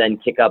like to then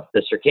kick up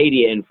the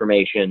Circadia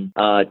information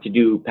to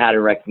do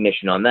pattern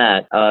recognition on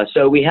that.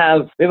 So we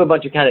have a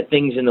bunch of kind of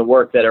things in the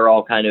work that are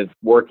all kind of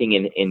working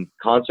in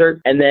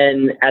concert. And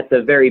then at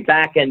the very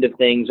back end of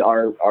things,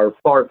 our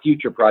far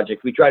future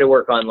project, we try to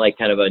work on like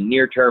kind of a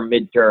near-term,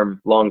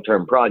 mid-term,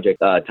 long-term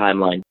project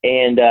timeline.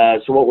 And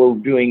so what we're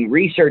doing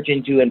research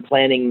into and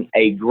planning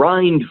a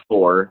grind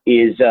for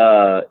is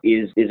a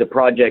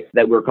project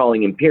that we're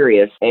calling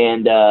Imperious,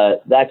 and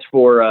that's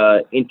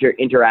for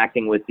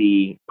interacting with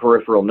the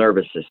peripheral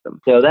nervous system.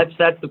 So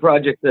that's the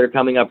projects that are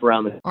coming up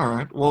around the. All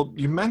right. Well,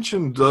 you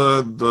mentioned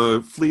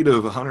the fleet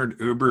of 100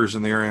 Ubers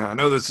in the area. I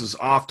know this is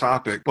off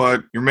topic,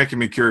 but you're making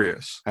me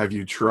curious. Have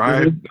you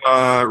tried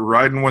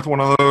riding with one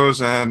of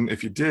those? And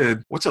if you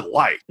did, what's it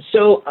like?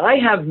 So I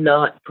have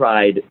not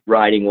tried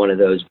riding one of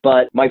those,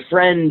 but my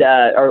friend,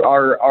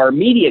 our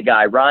media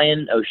guy,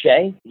 Ryan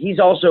O'Shea, he's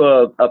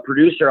also a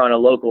producer on a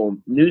local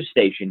news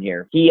station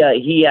here.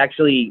 He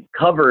actually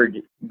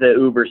covered the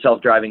Uber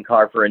self-driving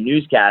car for a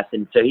newscast,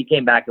 and so he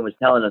came back and was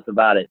telling us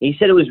about it. He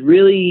said it was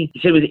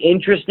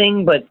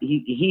interesting, but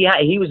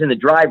he was in the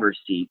driver's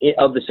seat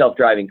of the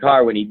self-driving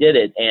car when he did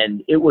it,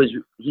 and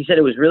he said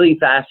it was really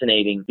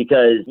fascinating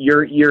because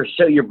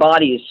your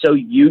body is so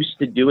used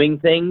to doing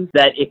things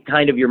that it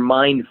kind of, your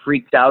mind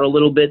freaks out a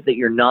little bit that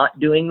you're not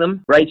doing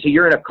them, right? So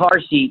you're in a car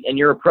seat and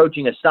you're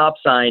approaching a stop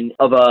sign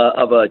of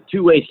a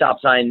two-way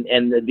stop sign,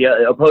 and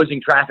the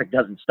opposing traffic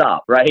doesn't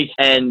stop, right?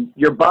 And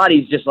your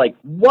body's just like,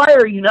 why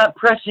are you not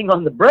pressing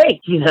on the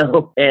brake,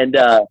 and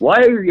why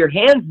are your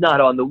hands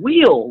not on the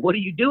wheel? What are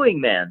you doing,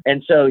 man?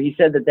 And so he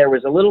said that there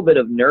was a little bit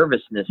of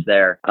nervousness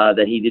there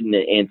that he didn't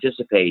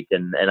anticipate,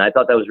 and I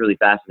thought that was really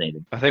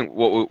fascinating. I think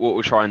what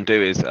we'll try and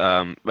do is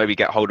maybe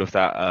get hold of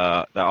that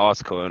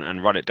article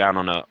and run it down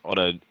on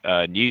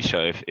a news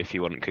show if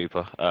you want,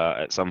 Cooper,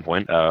 at some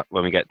point.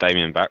 When we get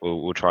Damien back,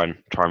 we'll try and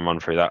run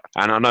through that.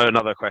 And I know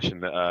another question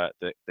that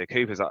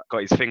Cooper's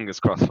got his fingers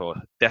crossed for,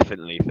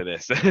 definitely for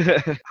this.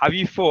 Have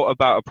you thought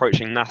about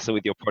approaching NASA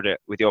with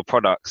your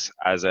products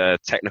as a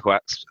technical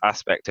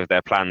aspect of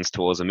their plans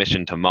towards a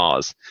mission to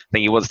Mars? I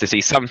think he wants to see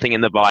something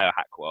in the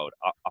biohack world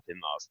up in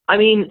Mars. I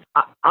mean,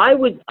 I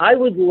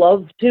would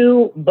love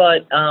to,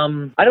 but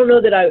I don't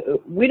know that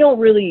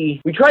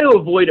we try to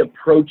avoid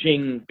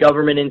approaching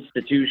government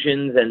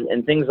institutions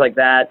and things like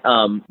that.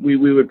 We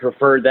would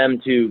prefer them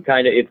to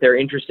kind of, if they're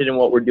interested in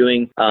what we're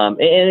doing, and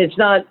it's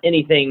not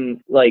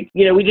anything like,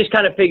 we just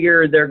kind of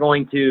figure they're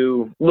going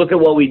to look at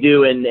what we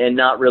do and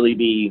not really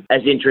be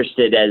as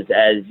interested as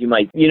you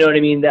might, you know what I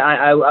mean?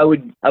 I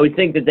would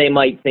think that they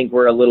might think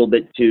we're a little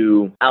bit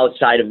too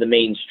outside of the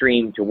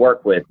mainstream to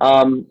work with.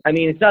 I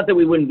mean, it's not that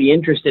we wouldn't be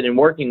interested in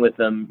working with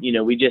them.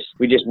 We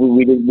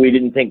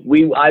didn't think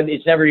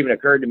it's never even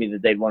occurred to me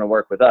that they'd want to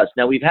work with us.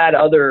 Now, we've had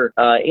other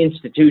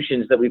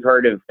institutions that we've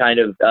heard of kind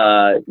of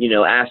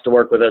asked to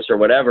work with us or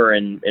whatever,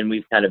 and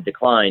we've kind of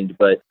declined.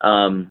 But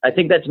I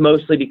think that's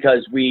mostly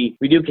because we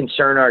do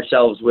concern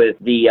ourselves with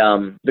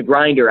the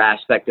grinder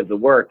aspect of the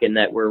work, and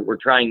that we're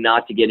trying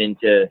not to get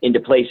into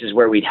places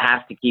where we'd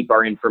have to keep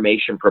our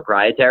information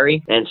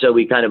proprietary, and so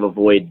we kind of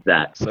avoid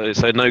that. So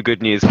no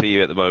good news for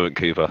you at the moment,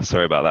 Cooper.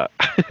 Sorry about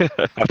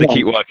that. Have to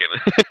keep working.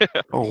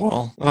 Oh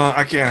well,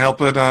 I can't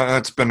help it.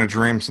 It's been a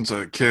dream since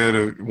a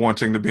kid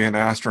wanting to be an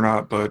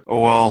astronaut, but oh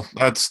well,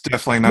 that's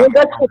definitely not. Well,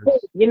 that's the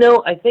thing.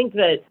 I think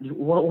that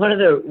one of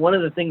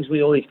the things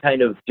we always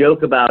kind of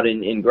joke about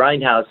in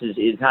Grindhouse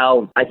is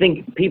how I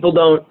think people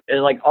don't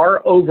like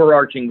our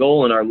overarching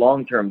goal, and our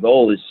long-term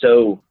goal is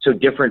so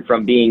different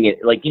from being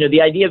like,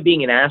 the idea of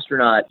being an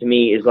astronaut to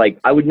me is like,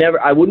 I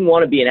wouldn't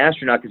want to be an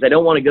astronaut because I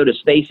don't want to go to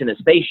space in a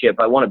spaceship.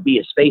 I want to be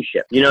a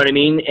spaceship. You know what I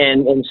mean?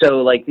 And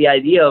so like the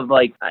idea of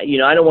like, I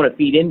don't want to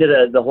feed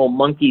into the whole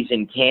monkeys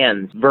in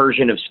cans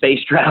version of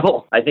space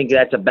travel. I think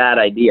that's a bad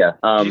idea.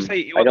 Did you say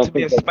you want to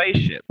be a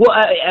spaceship? Well,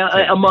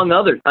 among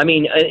others. I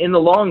mean, in the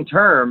long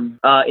term,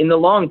 I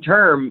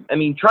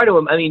mean, try to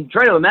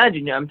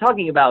imagine, I'm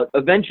talking about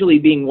eventually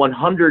being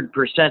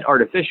 100%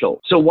 artificial.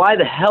 So why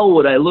the hell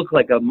would I look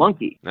like a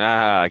monkey?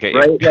 I get you.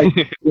 right?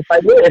 Like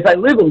if I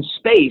live in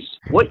space,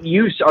 what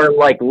use are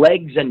like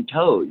legs and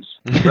toes,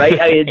 right?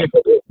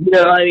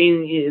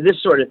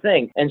 This sort of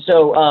thing. And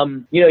so,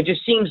 it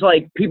just seems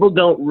like people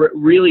don't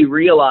really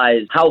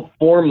realize how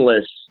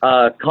formless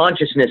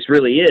consciousness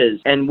really is.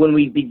 And when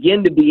we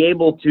begin to be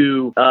able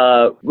to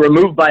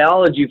remove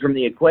biology from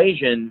the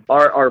equation,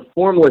 our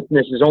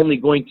formlessness is only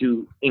going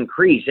to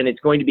increase, and it's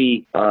going to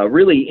be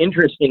really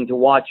interesting to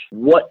watch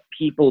what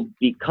people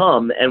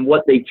become and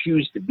what they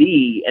choose to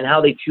be and how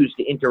they choose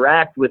to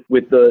interact with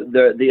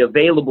the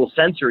available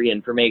sensory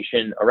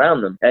information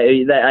around them.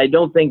 I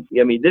don't think,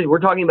 we're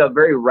talking about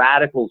very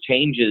radical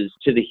changes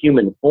to the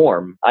human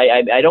form.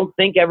 I don't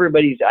think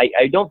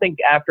I don't think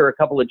after a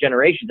couple of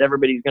generations,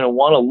 everybody's going to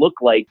want to look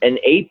like an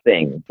ape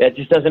thing. That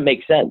just doesn't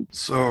make sense.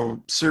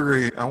 So,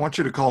 Siri, I want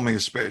you to call me a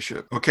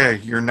spaceship. Okay,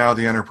 you're now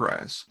the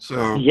Enterprise.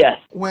 So, yes.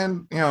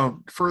 When,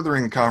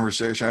 furthering the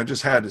conversation, I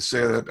just had to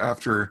say that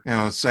after,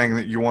 saying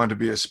that you wanted to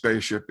be a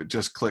spaceship, it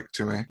just clicked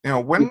to me.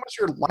 When was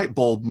your light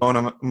bulb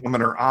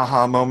moment or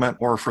aha moment,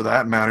 or for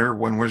that matter,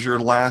 when was your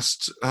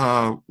last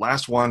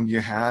one you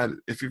had,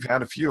 if you've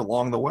had a few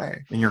along the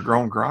way in your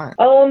growing grind?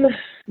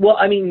 Well,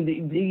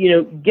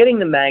 getting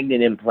the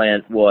magnet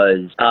implant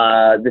was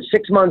the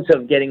 6 months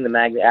of getting the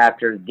magnet.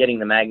 After getting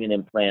the magnet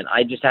implant,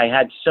 I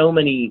had so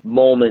many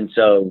moments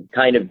of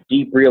kind of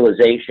deep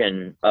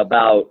realization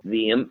about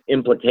the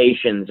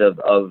implications of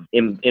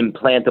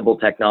implantable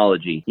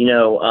technology.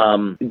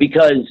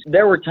 Because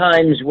there were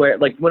times where,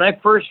 like, when I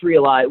first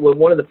realized,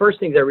 one of the first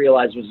things I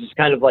realized was just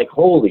kind of like,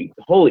 holy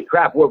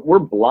crap, we're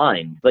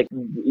blind. Like,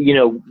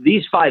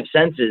 these five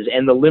senses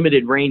and the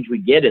limited range we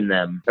get in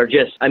them are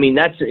just,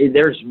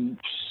 there's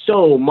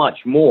so much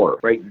more,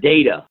 right?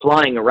 Data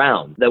flying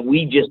around that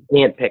we just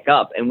can't pick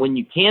up. And when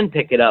you can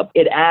pick it up,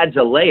 it adds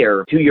a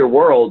layer to your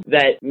world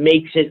that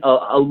makes it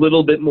a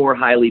little bit more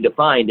highly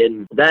defined.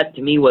 And that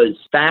to me was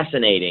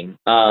fascinating.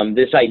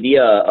 This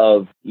idea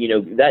of,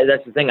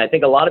 that's the thing. I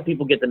think a lot of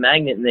people get the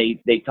magnet and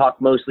they talk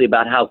mostly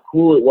about how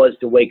cool it was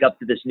to wake up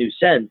to this new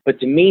sense. But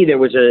to me, there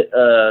was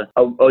a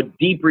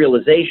deep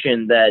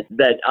realization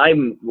that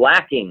I'm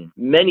lacking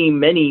many,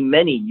 many,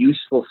 many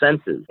useful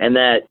senses, and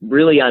that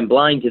really I'm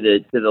blind to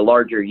the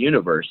larger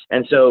universe.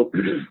 And so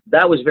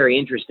that was very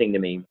interesting to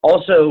me.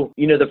 Also,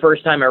 the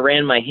first time I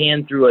ran my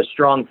hand through a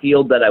strong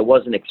field that I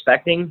wasn't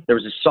expecting, there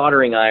was a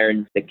soldering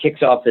iron that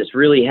kicks off this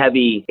really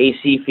heavy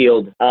AC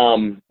field.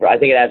 I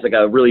think it has like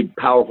a really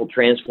powerful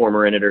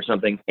transformer in it or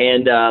something.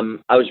 And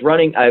I was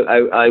running,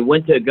 I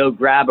went to go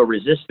grab a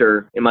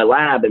resistor in my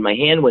lab and my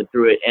hand went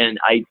through it. And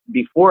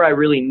before I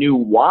really knew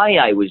why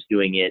I was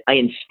doing it, I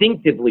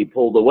instinctively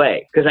pulled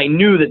away because I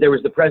knew that there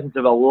was the presence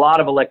of a lot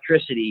of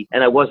electricity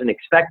and I wasn't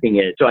expecting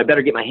it. So I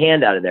better get my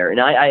hand out of there.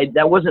 And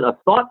that wasn't a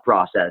thought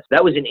process.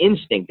 That was an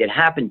instinct. It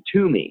happened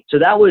to me. So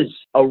that was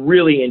a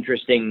really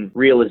interesting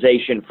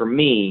realization for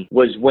me,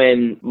 was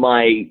when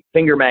my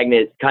finger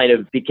magnet kind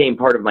of became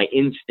part of my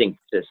instinct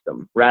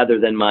system rather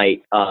than my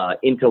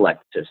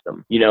intellect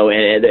system,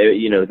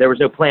 there was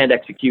no planned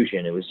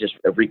execution. It was just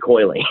a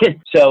recoiling.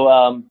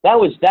 So that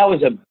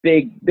was a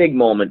big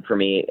moment for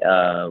me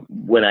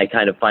when I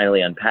kind of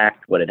finally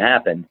unpacked what had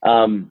happened.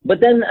 But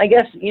then I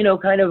guess,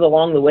 kind of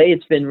along the way,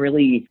 it's been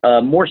really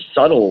more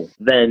subtle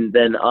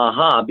than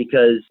aha,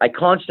 because I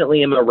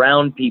constantly am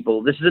around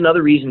people. This is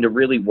another reason to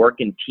really work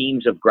in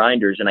teams of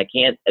grinders, and I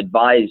can't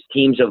advise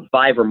teams of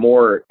 5 or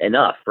more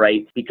enough,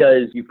 right?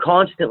 Because you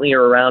constantly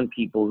are around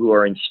people who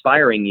are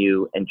inspiring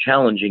you and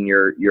challenging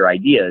your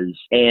ideas,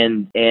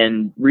 and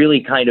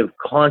really kind of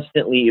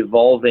constantly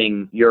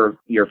evolving your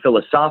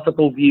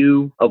philosophical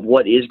view of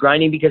what is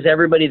grinding, because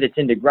everybody that's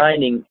into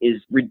grinding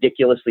is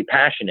ridiculously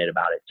passionate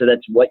about it. So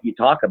that's what you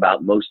talk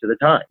about most of the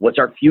time. What's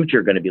our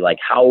future going to be like?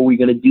 How are we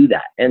going to do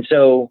that? And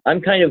so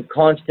I'm kind of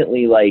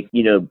constantly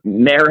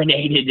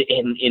marinated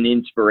in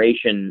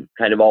inspiration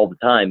kind of all the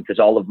time, because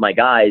all of my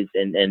guys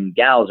and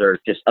gals are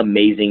just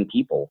amazing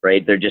people,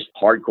 right? They're just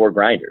hardcore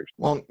grinders.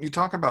 Well, you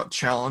talk about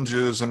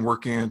challenges and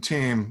working in a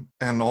team,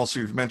 and also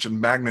you've mentioned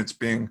magnets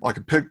being like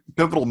a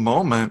pivotal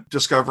moment,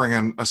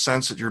 discovering a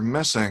sense that you're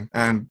missing.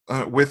 And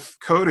with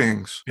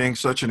coatings being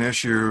such an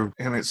issue,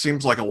 and it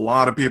seems like a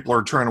lot of people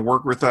are trying to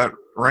work with that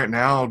right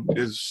now,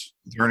 is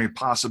there any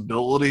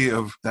possibility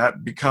of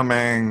that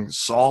becoming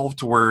solved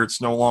to where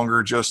it's no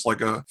longer just like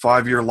a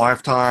 5-year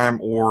lifetime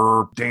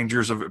or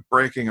dangers of it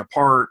breaking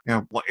apart?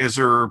 Is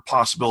there a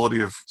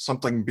possibility of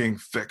something being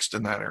fixed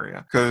in that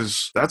area?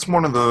 Because that's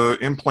one of the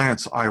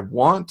implants I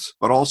want,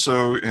 but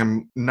also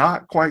am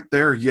not quite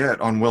there yet,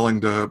 unwilling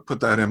to put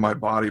that in my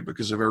body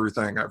because of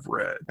everything I've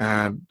read.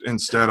 And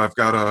instead, I've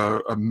got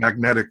a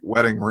magnetic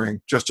wedding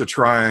ring just to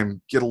try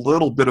and get a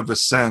little bit of a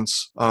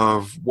sense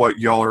of what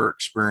y'all are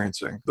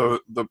experiencing, the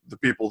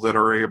people that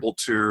are able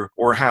to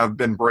or have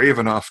been brave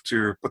enough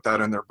to put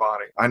that in their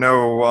body. I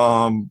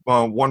know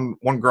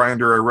one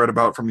grinder I read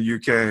about from the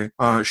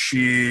UK,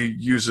 she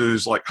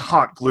uses like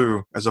hot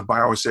glue as a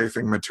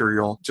biosafing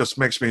material. Just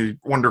makes me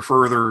wonder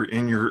further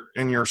in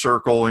your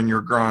circle, in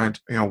your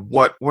grind,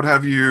 what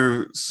have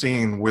you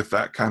seen with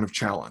that kind of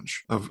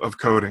challenge of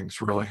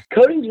coatings, really?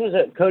 Coatings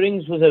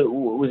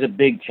was a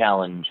big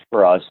challenge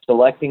for us,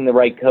 selecting the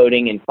right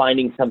coating and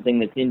finding something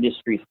that's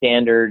industry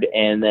standard,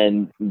 and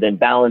then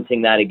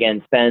balancing that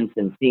against fence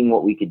and seeing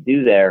what we could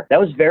do there. That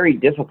was very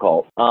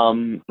difficult.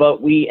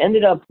 But we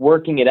ended up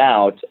working it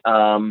out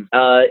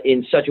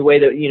in such a way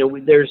that,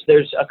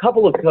 there's a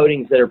couple of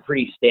coatings that are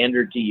pretty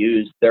standard to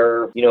use.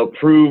 They're,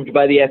 approved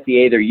by the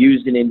FDA. They're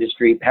used in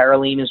industry.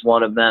 Parylene is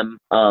one of them.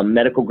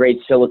 Medical grade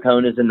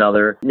silicone is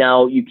another.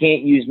 Now, you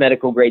can't use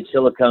medical grade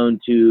silicone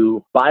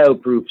to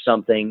bioproof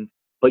something,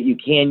 but you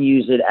can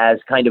use it as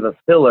kind of a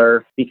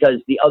filler,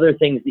 because the other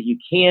things that you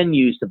can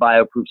use to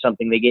bioproof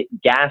something, they get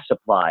gas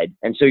applied.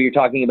 And so you're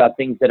talking about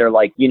things that are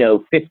like,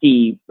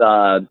 50,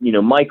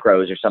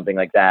 micros or something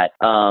like that,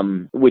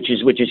 which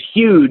is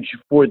huge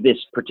for this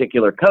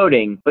particular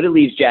coating, but it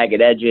leaves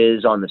jagged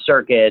edges on the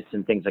circuits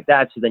and things like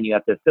that. So then you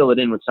have to fill it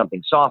in with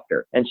something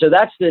softer. And so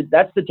that's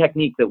the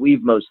technique that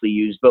we've mostly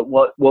used. But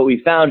what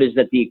we found is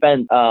that the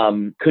expense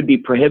could be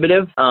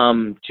prohibitive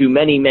to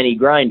many, many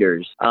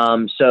grinders.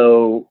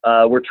 So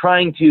we're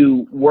trying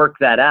to work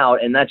that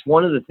out, and that's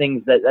one of the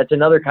things that's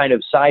another kind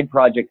of side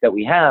project that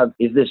we have,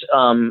 is this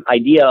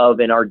idea of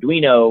an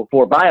Arduino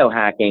for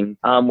biohacking.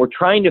 We're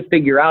trying to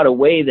figure out a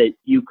way that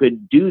you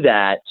could do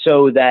that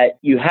so that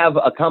you have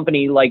a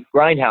company like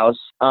Grindhouse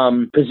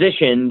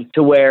positioned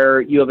to where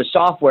you have a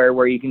software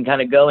where you can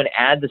kind of go and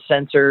add the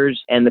sensors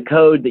and the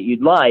code that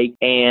you'd like,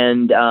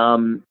 and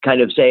kind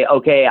of say,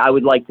 okay, I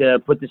would like to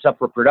put this up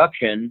for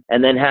production,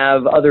 and then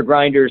have other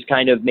grinders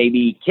kind of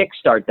maybe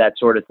kickstart that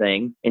sort of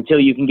thing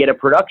until you can get a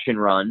production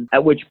run,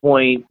 at which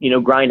point,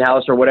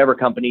 Grindhouse or whatever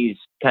company's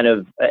kind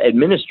of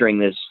administering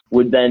this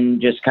would then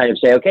just kind of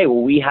say, okay,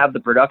 well, we have the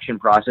production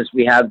process,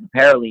 we have the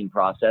Parylene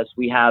process,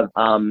 we have,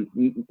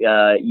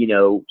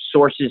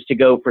 sources to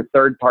go for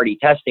third-party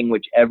testing,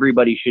 which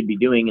everybody should be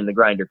doing in the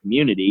grinder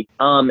community,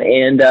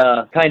 and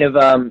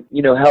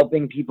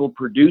helping people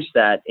produce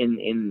that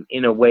in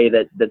a way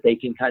that they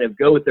can kind of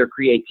go with their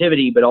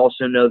creativity, but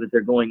also know that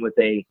they're going with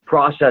a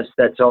process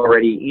that's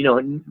already,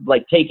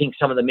 like taking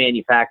some of the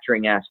manufacturing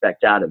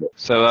aspect out of it.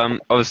 So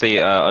obviously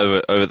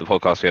over the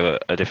podcast we have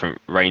a different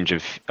range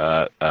of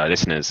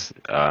listeners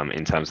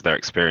in terms of their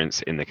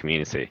experience in the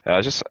community. I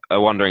was just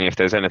wondering if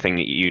there's anything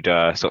that you'd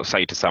sort of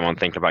say to someone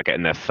thinking about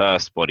getting their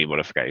first body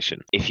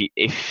modification.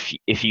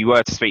 If you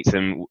were to speak to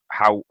them,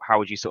 how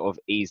would you sort of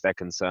ease their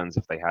concerns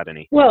if they had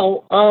any?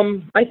 Well,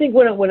 I think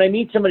when I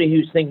meet somebody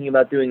who's thinking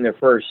about doing their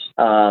first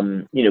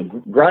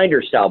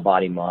grinder style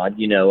body mod,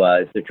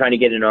 if they're trying to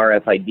get an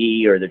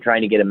RFID or they're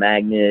trying to get a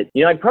magnet,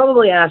 I'd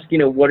probably ask,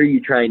 what are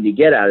you trying to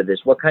get out of this?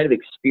 What kind of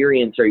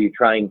experience are you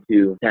trying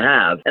to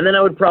have? And then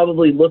I would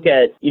probably look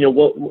at,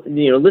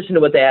 listen to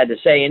what they had to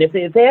say. And if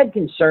they had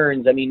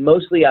concerns,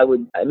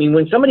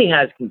 when somebody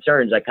has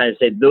concerns, I kind of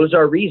say those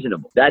are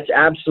reasonable. That's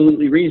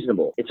absolutely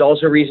reasonable. It's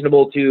also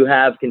reasonable to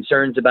have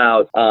concerns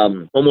about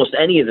almost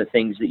any of the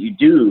things that you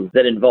do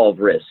that involve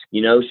risk.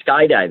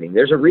 Skydiving,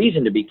 there's a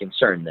reason to be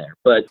concerned there,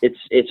 but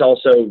it's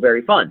also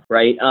very fun,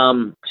 right?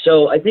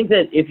 So I think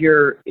that if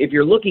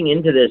you're looking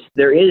into this,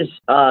 there is,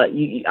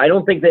 I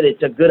don't think that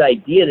it's a good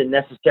idea to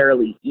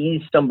necessarily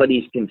ease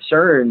somebody's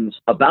concerns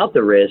about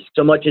the risk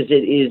so much as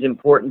it is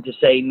important to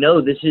say,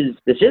 no, this is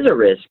a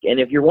risk. And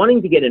if you're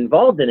wanting to get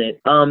involved in it,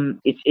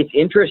 it's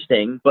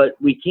interesting, but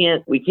we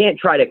can't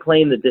try to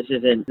claim that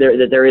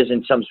there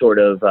isn't some sort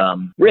of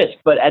risk.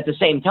 But at the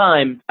same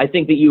time, I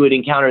think that you would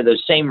encounter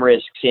those same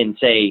risks in,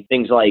 say,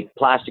 things like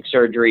plastic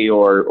surgery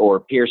or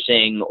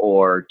piercing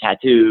or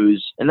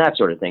tattoos and that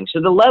sort of thing.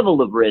 So the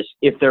level of risk,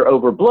 if they're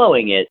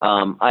overblowing it,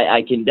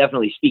 I can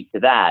definitely speak to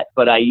that.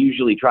 But I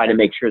usually try to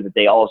make sure that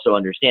they also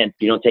understand,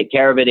 if you don't take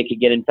care of it, it could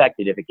get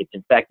infected. If it gets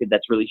infected,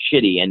 that's really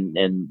shitty,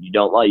 and you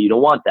don't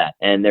want that.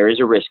 And there is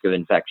a risk of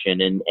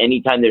infection. And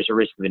anytime there's a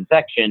risk of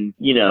infection,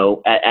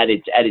 at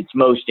its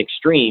most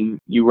extreme,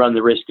 you run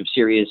the risk of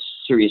serious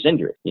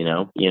injury,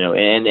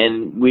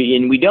 and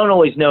we don't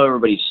always know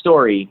everybody's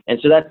story. And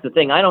so that's the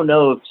thing. I don't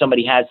know if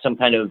somebody has some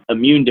kind of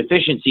immune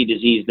deficiency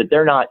disease that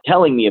they're not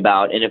telling me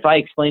about. And if I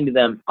explain to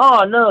them,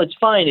 oh, no, it's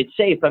fine, it's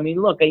safe,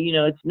 look,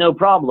 it's no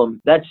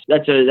problem. That's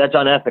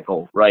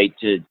unethical, right?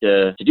 To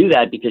do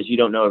that, because you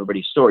don't know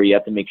everybody's story. You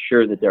have to make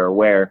sure that they're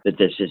aware that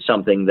this is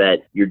something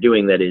that you're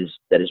doing that is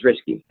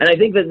risky. And I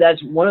think that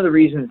that's one of the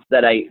reasons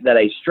that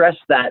I stress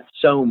that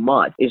so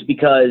much, is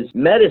because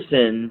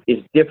medicine is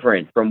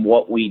different from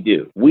what we do.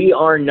 do. We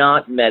are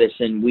not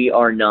medicine. We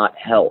are not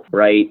health,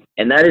 right?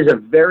 And that is a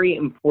very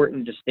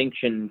important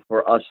distinction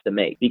for us to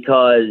make,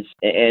 because,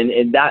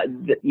 and that,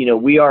 you know,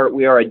 we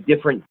are a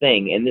different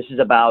thing. And this is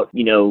about,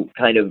 you know,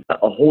 kind of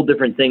a whole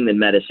different thing than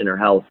medicine or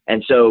health.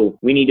 And so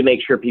we need to make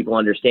sure people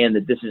understand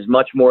that this is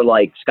much more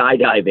like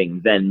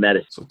skydiving than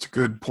medicine. So it's a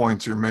good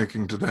point you're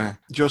making today.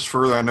 Just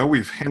further, I know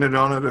we've hinted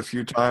on it a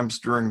few times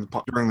during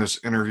this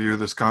interview,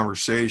 this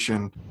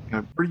conversation. You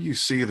know, where do you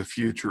see the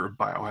future of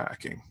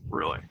biohacking,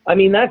 really? I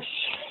mean, that's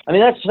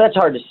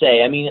hard to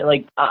say. I mean,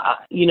 like,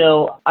 you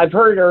know, I've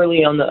heard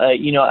early on the,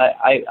 you know,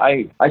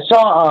 I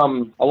saw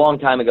a long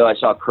time ago, I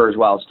saw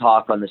Kurzweil's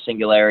talk on the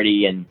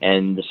singularity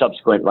and the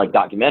subsequent like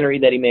documentary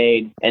that he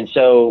made. And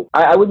so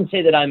I wouldn't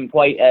say that I'm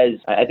quite as,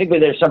 I think that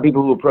there's some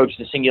people who approach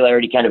the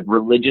singularity kind of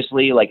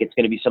religiously, like it's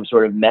going to be some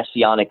sort of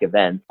messianic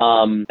event.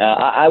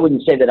 I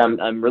wouldn't say that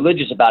I'm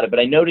religious about it, but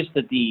I noticed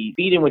that the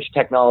speed in which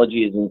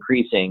technology is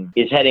increasing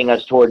is heading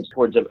us towards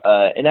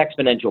an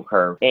exponential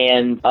curve.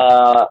 And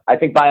I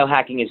think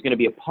biohacking is going to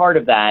be a part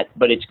of that,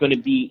 but it's going to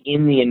be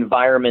in the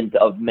environment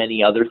of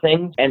many other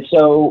things. And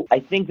so I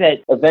think that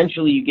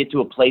eventually you get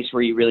to a place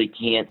where you really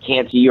can't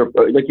see your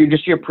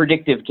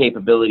predictive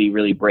capability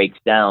really breaks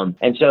down.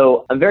 And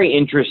so I'm very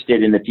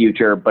interested in the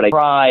future, but I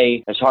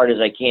try as hard as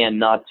I can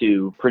not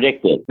to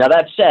predict it. Now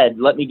that said,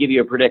 let me give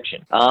you a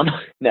prediction.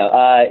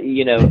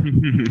 You know,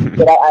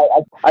 but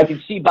I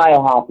can see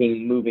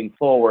biohacking moving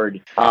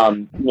forward,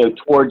 you know,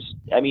 towards,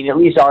 I mean, at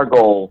least our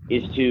goal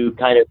is to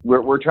kind of,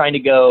 we're trying to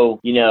go,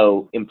 you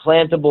know,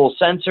 implantable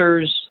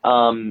sensors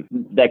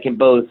that can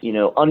both, you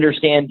know,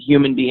 understand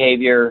human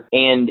behavior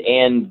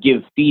and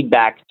give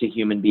feedback to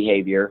human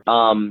behavior,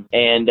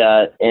 and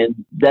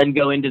then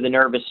go into the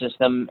nervous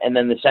system and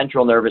then the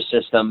central nervous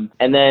system,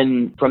 and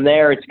then from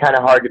there it's kind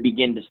of hard to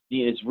begin to,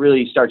 you know, it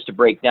really starts to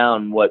break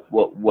down what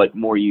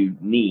more you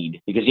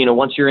need, because, you know,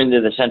 once you're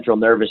into the central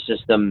nervous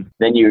system,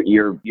 then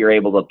you're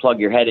able to plug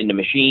your head into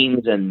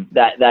machines, and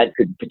that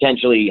could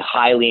potentially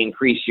highly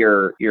increase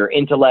your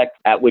intellect,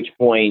 at which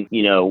point,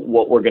 you know,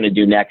 what we're going to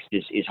do next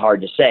is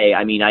hard to say.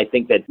 I mean, I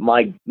think that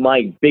my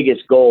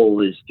biggest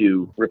goal is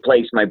to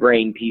replace my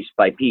brain piece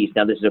by piece.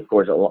 Now, this is, of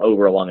course,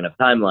 over a long enough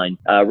timeline.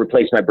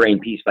 Replace my brain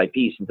piece by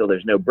piece until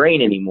there's no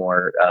brain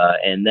anymore,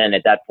 and then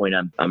at that point,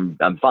 I'm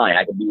fine.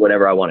 I can be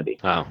whatever I want to be.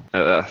 Wow,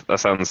 that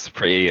sounds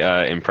pretty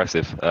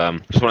impressive.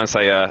 Just want to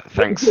say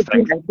thanks. I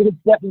think it's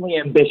definitely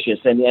ambitious,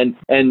 and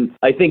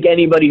I think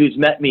anybody who's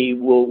met me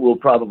will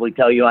probably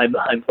tell you I'm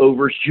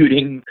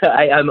overshooting.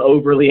 I'm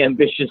overly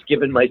ambitious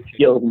given my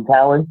skills and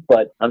talents,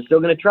 but I'm still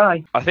going to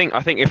try. I think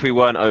if we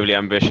weren't overly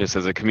ambitious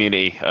as a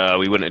community,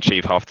 we wouldn't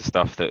achieve half the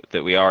stuff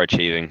that we are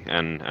achieving,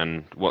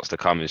 and what's to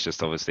come is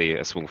just obviously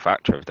a small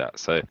factor of that.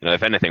 So, you know,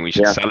 if anything, we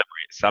should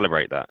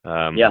celebrate that.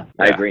 I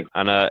agree.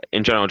 And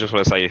in general, I just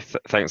want to say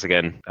thanks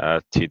again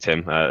to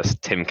Tim. It's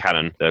Tim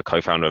Cannon, the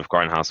co-founder of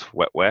Grindhouse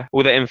Wetware.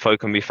 All the info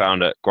can be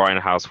found at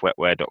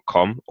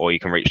grindhousewetware.com, or you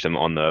can reach them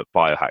on the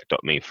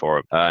biohack.me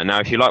forum. Now,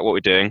 if you like what we're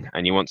doing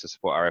and you want to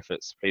support our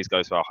efforts, please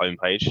go to our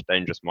homepage,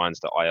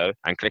 dangerous.minds.io,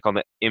 and click on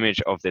the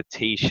image of the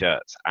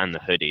t-shirts and the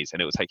hoodies,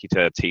 and it will take you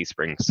to a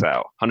Teespring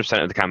sale.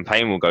 100% of the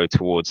campaign will go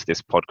towards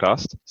this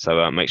podcast,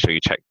 so make sure you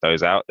check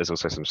those out. There's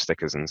also some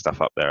stickers and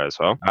stuff up there as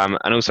well.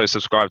 And also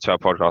subscribe to our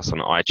podcast on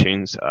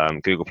iTunes,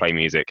 Google Play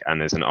Music, and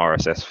there's an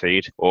RSS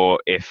feed. Or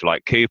if,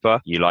 like Cooper,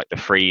 you like the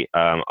free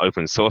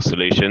open source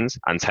solutions,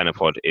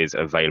 AntennaPod is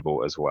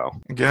available as well.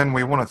 Again,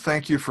 we want to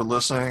thank you for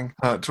listening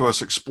to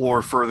us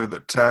explore further the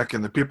tech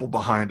and the people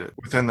behind it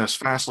within this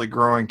fastly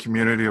growing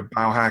community of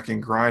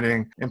biohacking,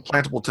 grinding,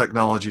 implantable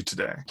technology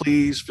today.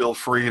 Please feel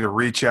free to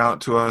reach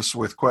out to us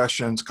with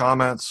questions,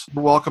 comments.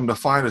 You're welcome to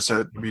find us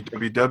at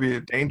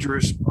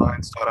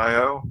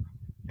www.dangerous.minds.io,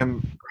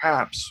 and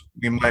perhaps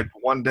we might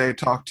one day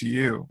talk to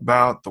you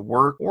about the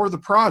work or the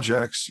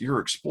projects you're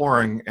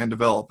exploring and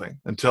developing.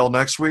 Until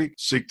next week,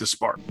 seek the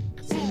spark.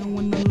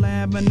 In the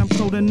lab and I'm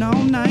coding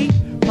all night.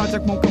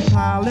 Project won't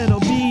compile,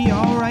 it'll be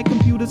alright.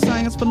 Computer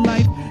science for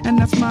life, and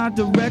that's my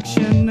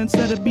direction.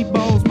 Instead of be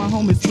balls, my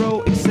home is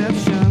throw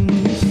exception.